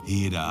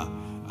 He had,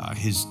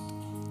 his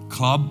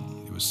club,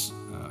 it was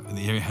in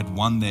the area, had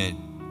won their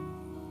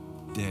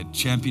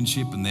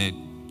championship and their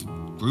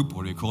group,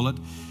 what do you call it?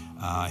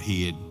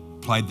 He had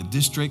played the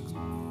district.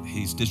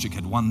 His district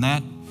had won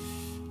that.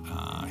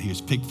 He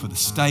was picked for the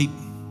state.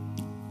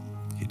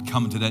 He'd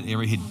come into that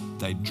area.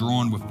 They'd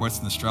drawn with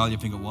Western Australia, I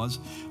think it was,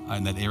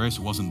 in that area.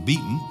 So it wasn't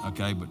beaten,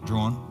 okay, but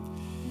drawn.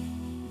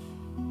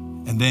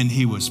 And then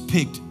he was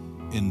picked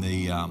in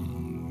the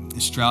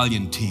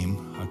Australian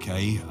team,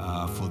 okay,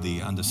 for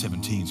the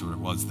under-17s, or it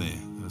was there.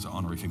 It was an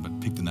honorary thing, but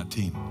picked in that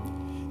team.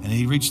 And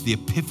he reached the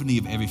epiphany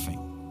of everything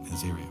in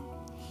his area.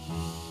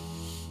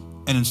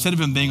 And instead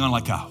of him being on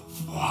like a,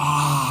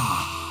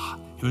 wow,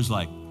 he was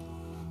like,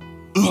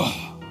 ugh,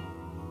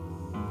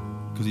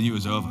 because he knew it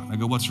was over. I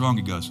go, what's wrong?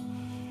 He goes,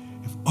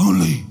 if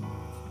only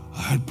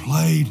I had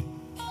played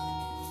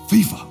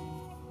FIFA.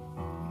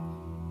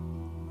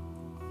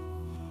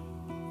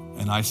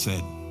 And I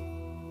said,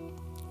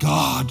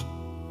 God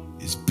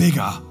is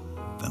bigger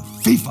than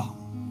FIFA.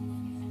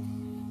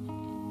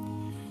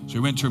 So we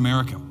went to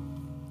America.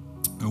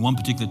 In one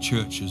particular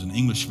church, there's an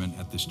Englishman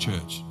at this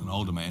church, an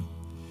older man,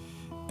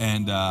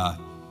 and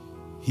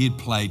he had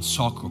played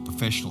soccer,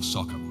 professional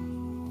soccer.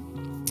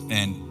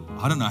 And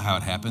I don't know how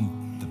it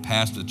happened. The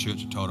pastor of the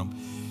church had told him.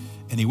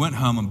 And he went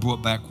home and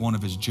brought back one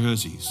of his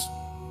jerseys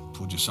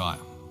for Josiah.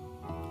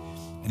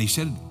 And he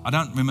said, I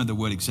don't remember the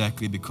word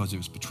exactly because it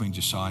was between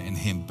Josiah and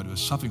him, but it was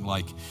something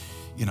like,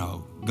 you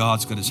know,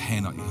 God's got his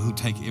hand on you. He'll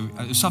take every,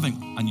 it was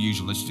something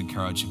unusual. Let's just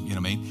encourage him, you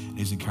know what I mean? And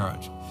he's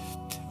encouraged.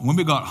 And when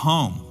we got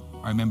home,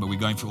 I remember we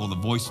going through all the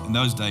voice. In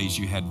those days,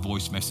 you had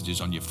voice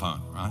messages on your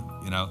phone, right?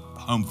 You know,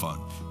 home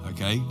phone,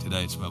 okay?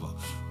 Today it's mobile.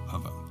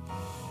 Home phone.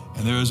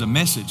 And there was a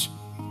message,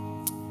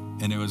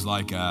 and it was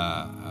like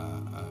a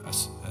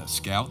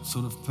scout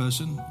sort of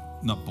person,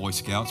 not Boy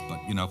Scouts, but,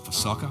 you know, for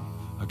soccer,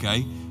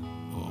 okay?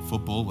 Or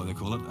football, what they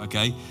call it,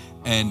 okay?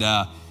 And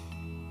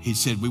he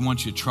said, we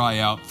want you to try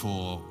out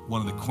for one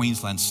of the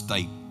Queensland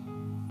state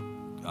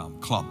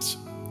clubs,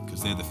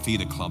 because they're the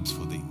feeder clubs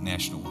for the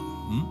national one.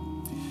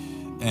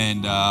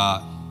 And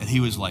he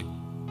was like,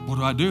 what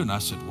do I do? And I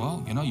said,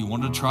 well, you know, you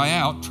wanted to try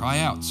out.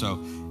 So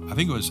I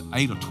think it was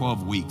 8 or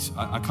 12 weeks.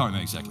 I can't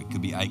remember exactly. It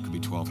could be 8, could be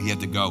 12. He had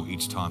to go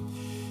each time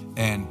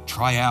and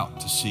try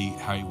out to see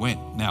how he went.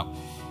 Now,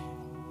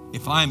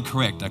 if I am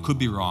correct, I could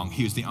be wrong,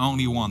 he was the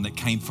only one that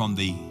came from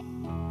the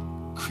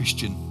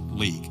Christian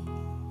league.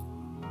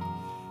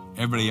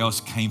 Everybody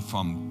else came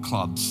from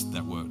clubs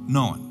that were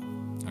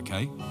known,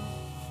 okay?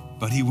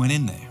 But he went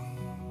in there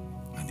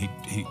and he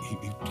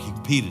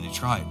competed, he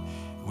tried.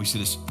 And we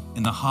said it's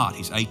in the heart.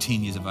 He's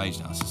 18 years of age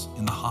now. It's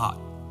in the heart.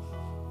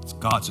 It's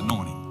God's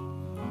anointing.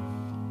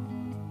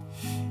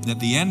 And at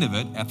the end of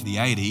it, after the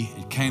 80,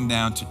 it came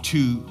down to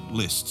 2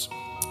 lists.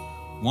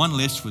 One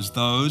list was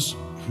those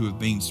who have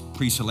been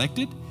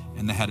pre-selected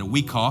and they had a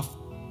week off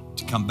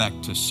to come back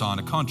to sign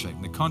a contract.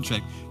 And the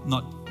contract,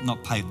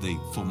 not paid the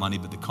full money,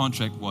 but the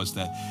contract was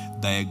that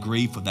they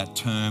agree for that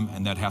term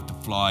and they'd have to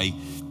fly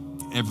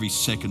every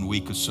second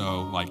week or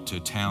so, like to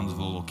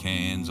Townsville or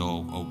Cairns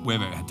or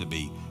wherever it had to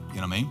be,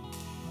 you know what I mean?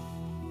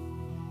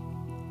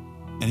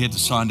 And he had to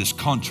sign this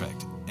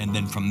contract. And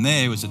then from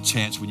there was a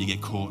chance when you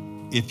get caught,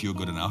 if you're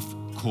good enough,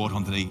 caught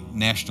onto the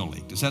National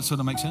League. Does that sort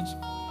of make sense?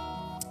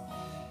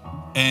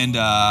 And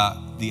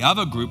the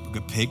other group that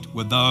got picked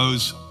were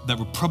those that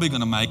were probably going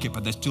to make it,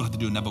 but they still had to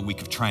do another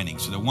week of training.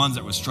 So the ones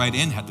that were straight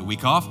in had the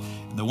week off,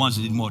 and the ones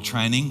that did more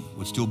training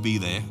would still be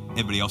there.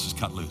 Everybody else is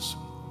cut loose.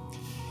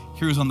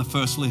 He was on the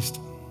first list.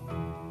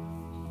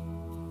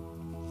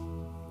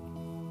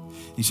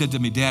 He said to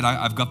me, Dad,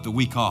 I've got the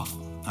week off.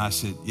 I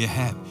said, you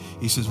have.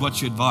 He says,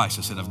 what's your advice?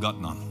 I said, I've got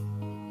none.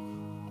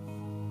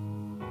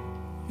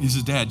 He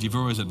says, Dad, you've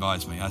always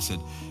advised me. I said,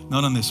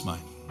 not on this,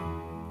 mate.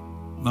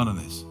 Not on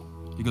this.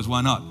 He goes,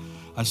 why not?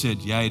 I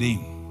said, you're 18.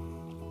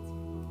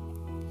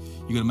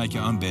 You got to make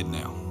your own bed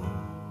now.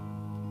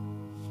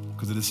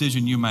 Because the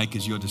decision you make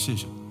is your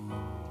decision.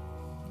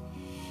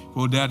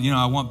 Well, Dad, you know,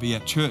 I won't be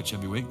at church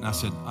every week. And I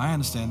said, I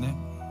understand that.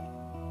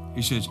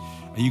 He says,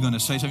 are you going to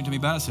say something to me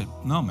about it? I said,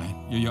 no, man,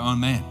 you're your own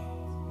man.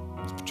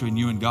 It's between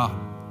you and God.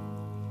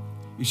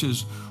 He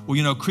says, well,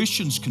 you know,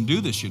 Christians can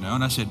do this, you know.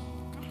 And I said,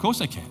 of course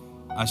they can.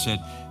 I said,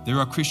 there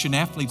are Christian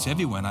athletes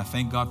everywhere, and I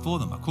thank God for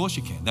them. Of course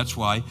you can. That's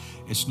why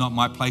it's not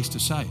my place to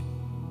say.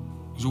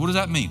 He said, what does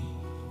that mean?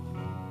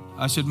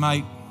 I said,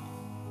 mate,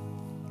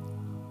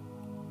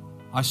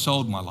 I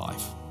sold my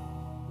life.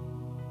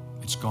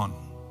 It's gone.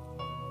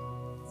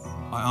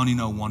 I only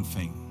know one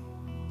thing.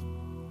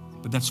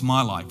 But that's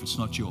my life. It's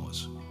not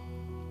yours.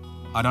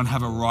 I don't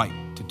have a right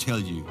to tell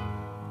you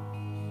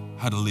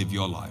how to live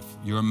your life.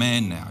 You're a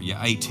man now. You're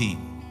 18.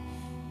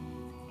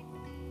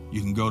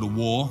 You can go to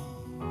war.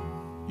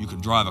 You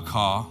can drive a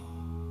car.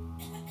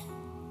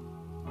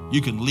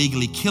 You can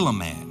legally kill a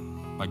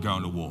man, by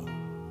going to war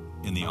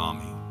in the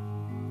army.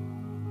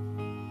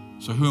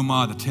 So who am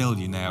I to tell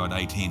you now at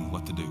 18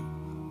 what to do?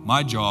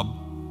 My job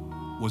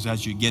was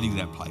as you're getting to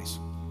that place.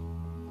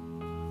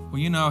 Well,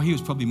 you know, he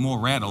was probably more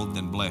rattled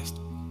than blessed.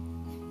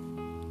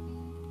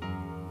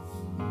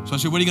 So I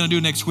said, what are you going to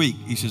do next week?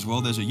 He says, well,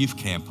 there's a youth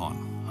camp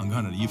on. I'm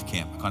going to the youth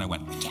camp. I kind of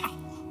went, yeah,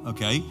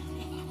 okay.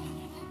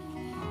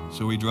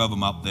 So we drove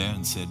him up there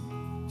and said,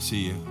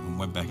 see you, and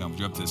went back home.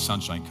 Drove to the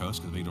Sunshine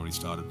Coast because we'd already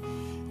started.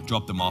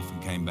 Dropped him off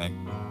and came back.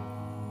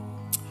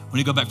 When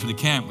he got back from the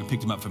camp, we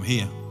picked him up from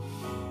here.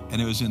 And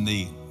it was in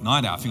the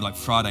night hour, I think like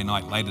Friday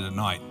night, late at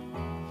night.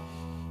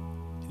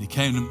 And he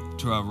came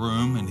to our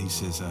room and he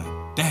says,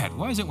 Dad,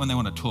 why is it when they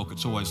want to talk,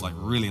 it's always like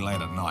really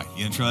late at night?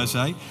 You know what I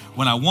say?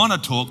 When I want to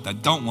talk, they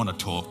don't want to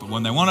talk. But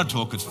when they want to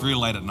talk, it's really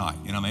late at night.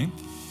 You know what I mean?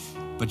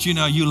 But you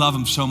know, you love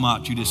them so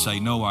much, you just say,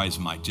 no worries,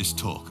 mate, just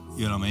talk.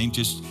 You know what I mean?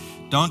 Just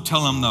don't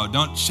tell them no.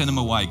 Don't send them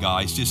away,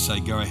 guys. Just say,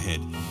 go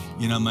ahead.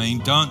 You know what I mean?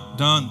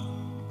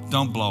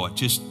 Don't blow it.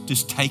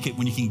 Just take it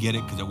when you can get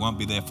it because it won't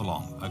be there for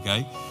long,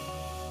 okay?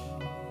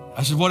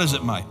 I said, what is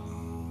it, mate?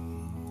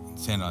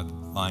 Sandra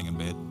lying in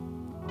bed.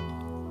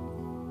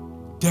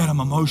 Dad, I'm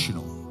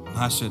emotional. And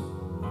I said,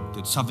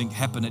 did something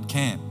happen at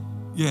camp?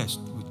 Yes.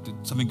 Did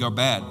something go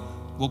bad?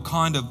 Well,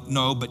 kind of,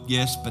 no, but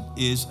yes, but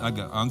is. I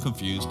go, I'm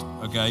confused,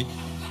 okay?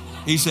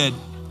 He said,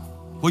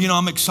 well, you know,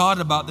 I'm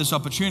excited about this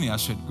opportunity. I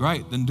said,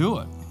 great, then do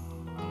it.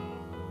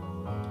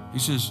 He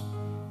says,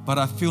 but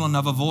I feel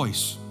another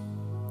voice.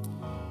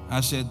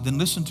 I said, then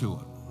listen to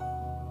it.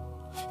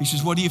 He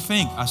says, what do you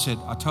think? I said,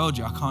 I told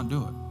you I can't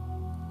do it.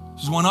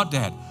 He says, why not,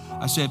 Dad?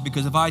 I said,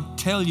 because if I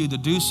tell you to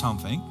do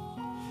something,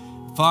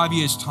 5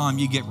 years' time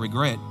you get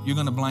regret, you're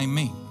going to blame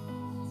me.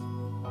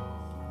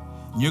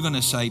 And you're going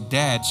to say,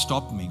 Dad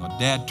stopped me, or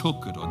Dad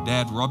took it, or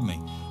Dad robbed me.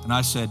 And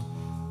I said,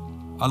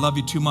 I love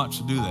you too much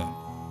to do that.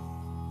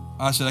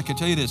 I said, I can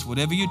tell you this,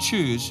 whatever you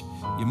choose,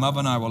 your mother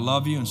and I will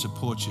love you and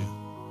support you.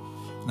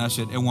 And I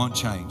said, it won't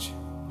change,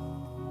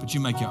 but you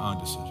make your own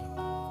decision.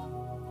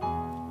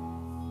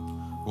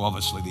 Well,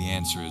 obviously the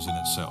answer is in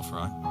itself,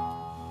 right?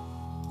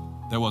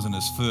 That wasn't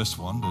his first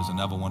one. There's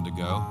another one to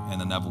go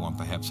and another one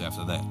perhaps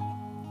after that.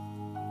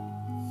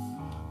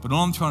 But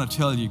all I'm trying to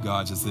tell you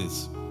guys is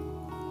this.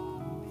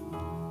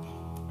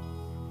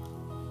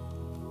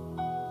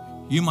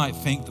 You might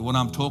think that what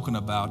I'm talking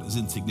about is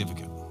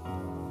insignificant.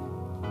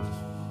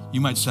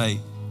 You might say,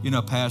 you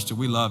know, Pastor,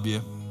 we love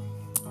you,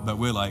 but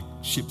we're like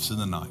ships in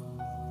the night.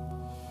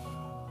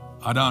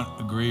 I don't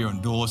agree or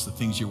endorse the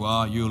things you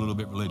are. You're a little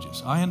bit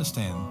religious. I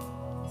understand.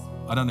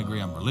 I don't agree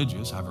I'm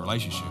religious. I have a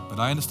relationship, but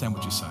I understand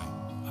what you're saying.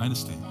 I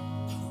understand.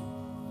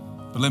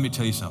 But let me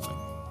tell you something.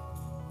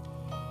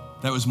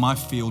 That was my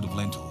field of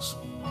lentils.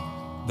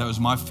 That was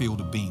my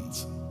field of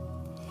beans.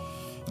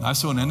 And I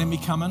saw an enemy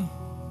coming,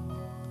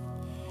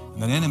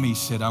 and that enemy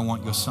said, I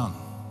want your son.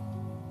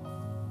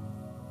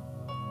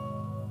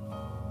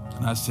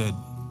 And I said,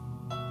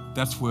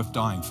 that's worth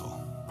dying for.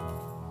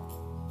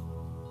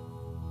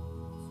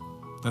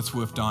 That's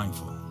worth dying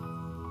for.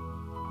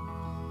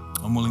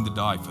 I'm willing to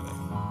die for that.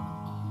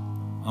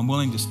 I'm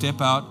willing to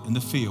step out in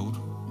the field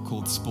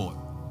called sport.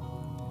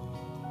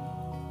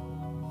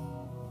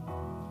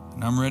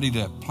 And I'm ready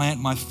to plant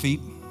my feet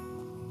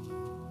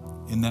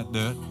in that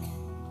dirt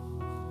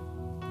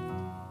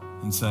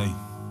and say,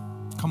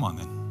 come on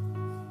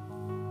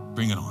then,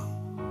 bring it on.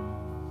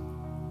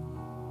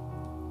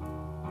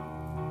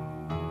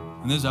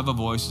 And there's other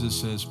voices that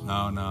says, no.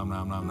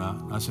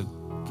 I said,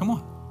 come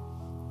on,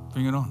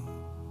 bring it on.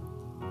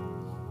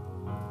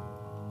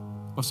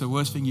 What's the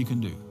worst thing you can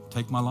do?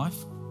 Take my life?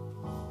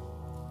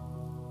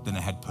 Then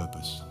it had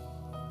purpose.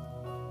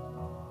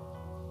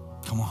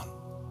 Come on,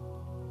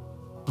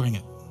 bring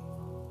it.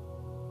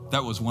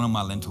 That was one of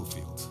my lentil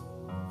fields.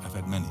 I've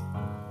had many.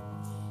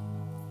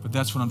 But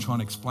that's what I'm trying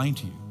to explain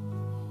to you,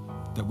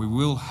 that we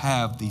will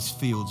have these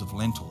fields of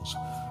lentils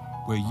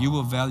where you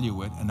will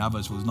value it and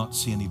others will not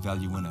see any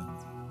value in it.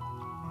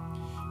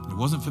 And it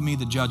wasn't for me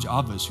to judge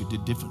others who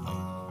did differently.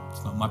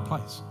 It's not my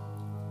place.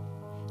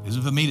 It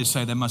isn't for me to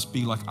say they must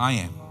be like I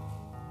am.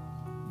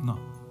 No.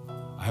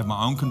 I have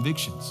my own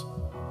convictions.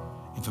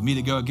 And for me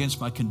to go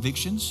against my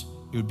convictions,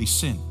 it would be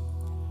sin.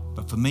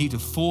 But for me to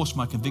force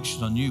my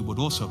convictions on you would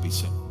also be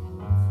sin.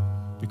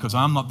 Because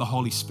I'm not the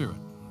Holy Spirit.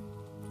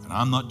 And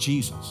I'm not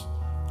Jesus.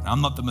 And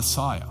I'm not the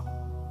Messiah.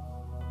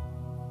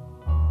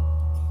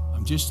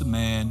 I'm just a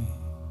man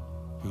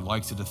who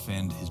likes to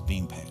defend his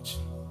bean patch.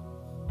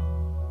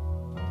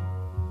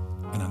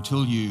 And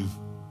until you've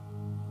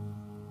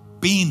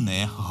been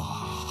there,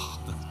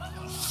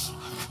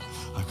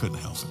 I couldn't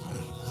help it.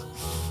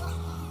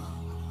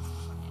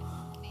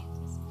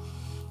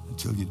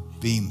 Until you've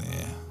been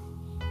there,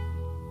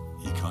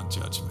 you can't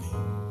judge me.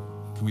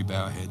 Can we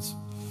bow our heads?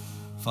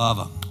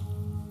 Father,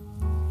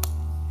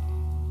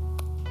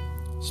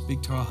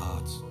 speak to our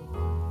hearts.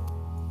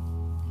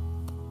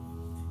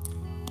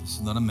 This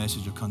is not a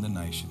message of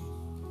condemnation.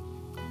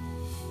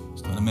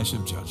 It's not a message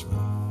of judgment.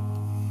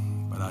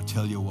 But I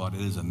tell you what,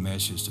 it is a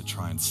message to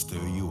try and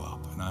stir you up.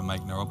 And I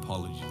make no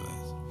apology for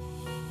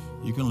that.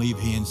 You can leave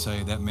here and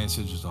say that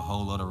message is a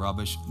whole lot of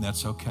rubbish, and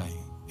that's okay.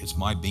 It's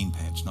my bean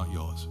patch, not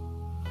yours.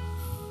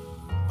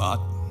 But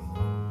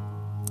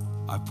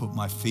I put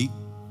my feet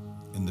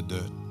in the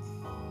dirt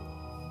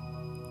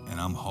and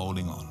I'm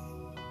holding on.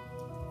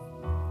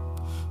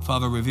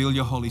 Father, reveal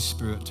your Holy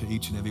Spirit to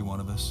each and every one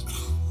of us.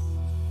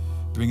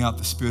 Bring out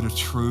the spirit of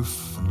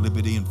truth and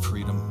liberty and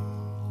freedom.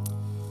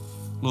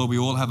 Lord, we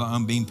all have our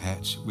own bean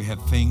patch. We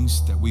have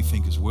things that we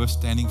think is worth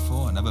standing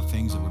for and other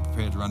things that we're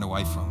prepared to run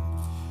away from.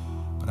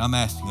 But I'm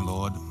asking you,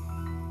 Lord,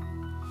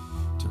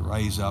 to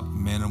raise up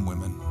men and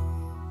women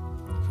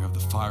who have the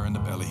fire in the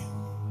belly,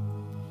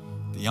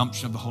 the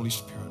unction of the Holy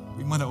Spirit.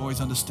 We might not always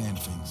understand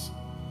things,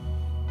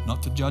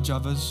 not to judge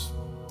others,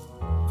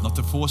 not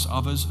to force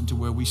others into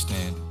where we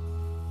stand,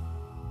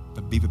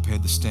 but be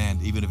prepared to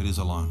stand even if it is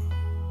alone.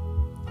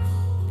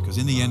 Because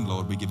in the end,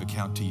 Lord, we give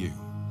account to you.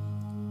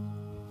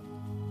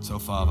 So,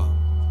 Father,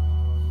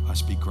 I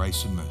speak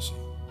grace and mercy.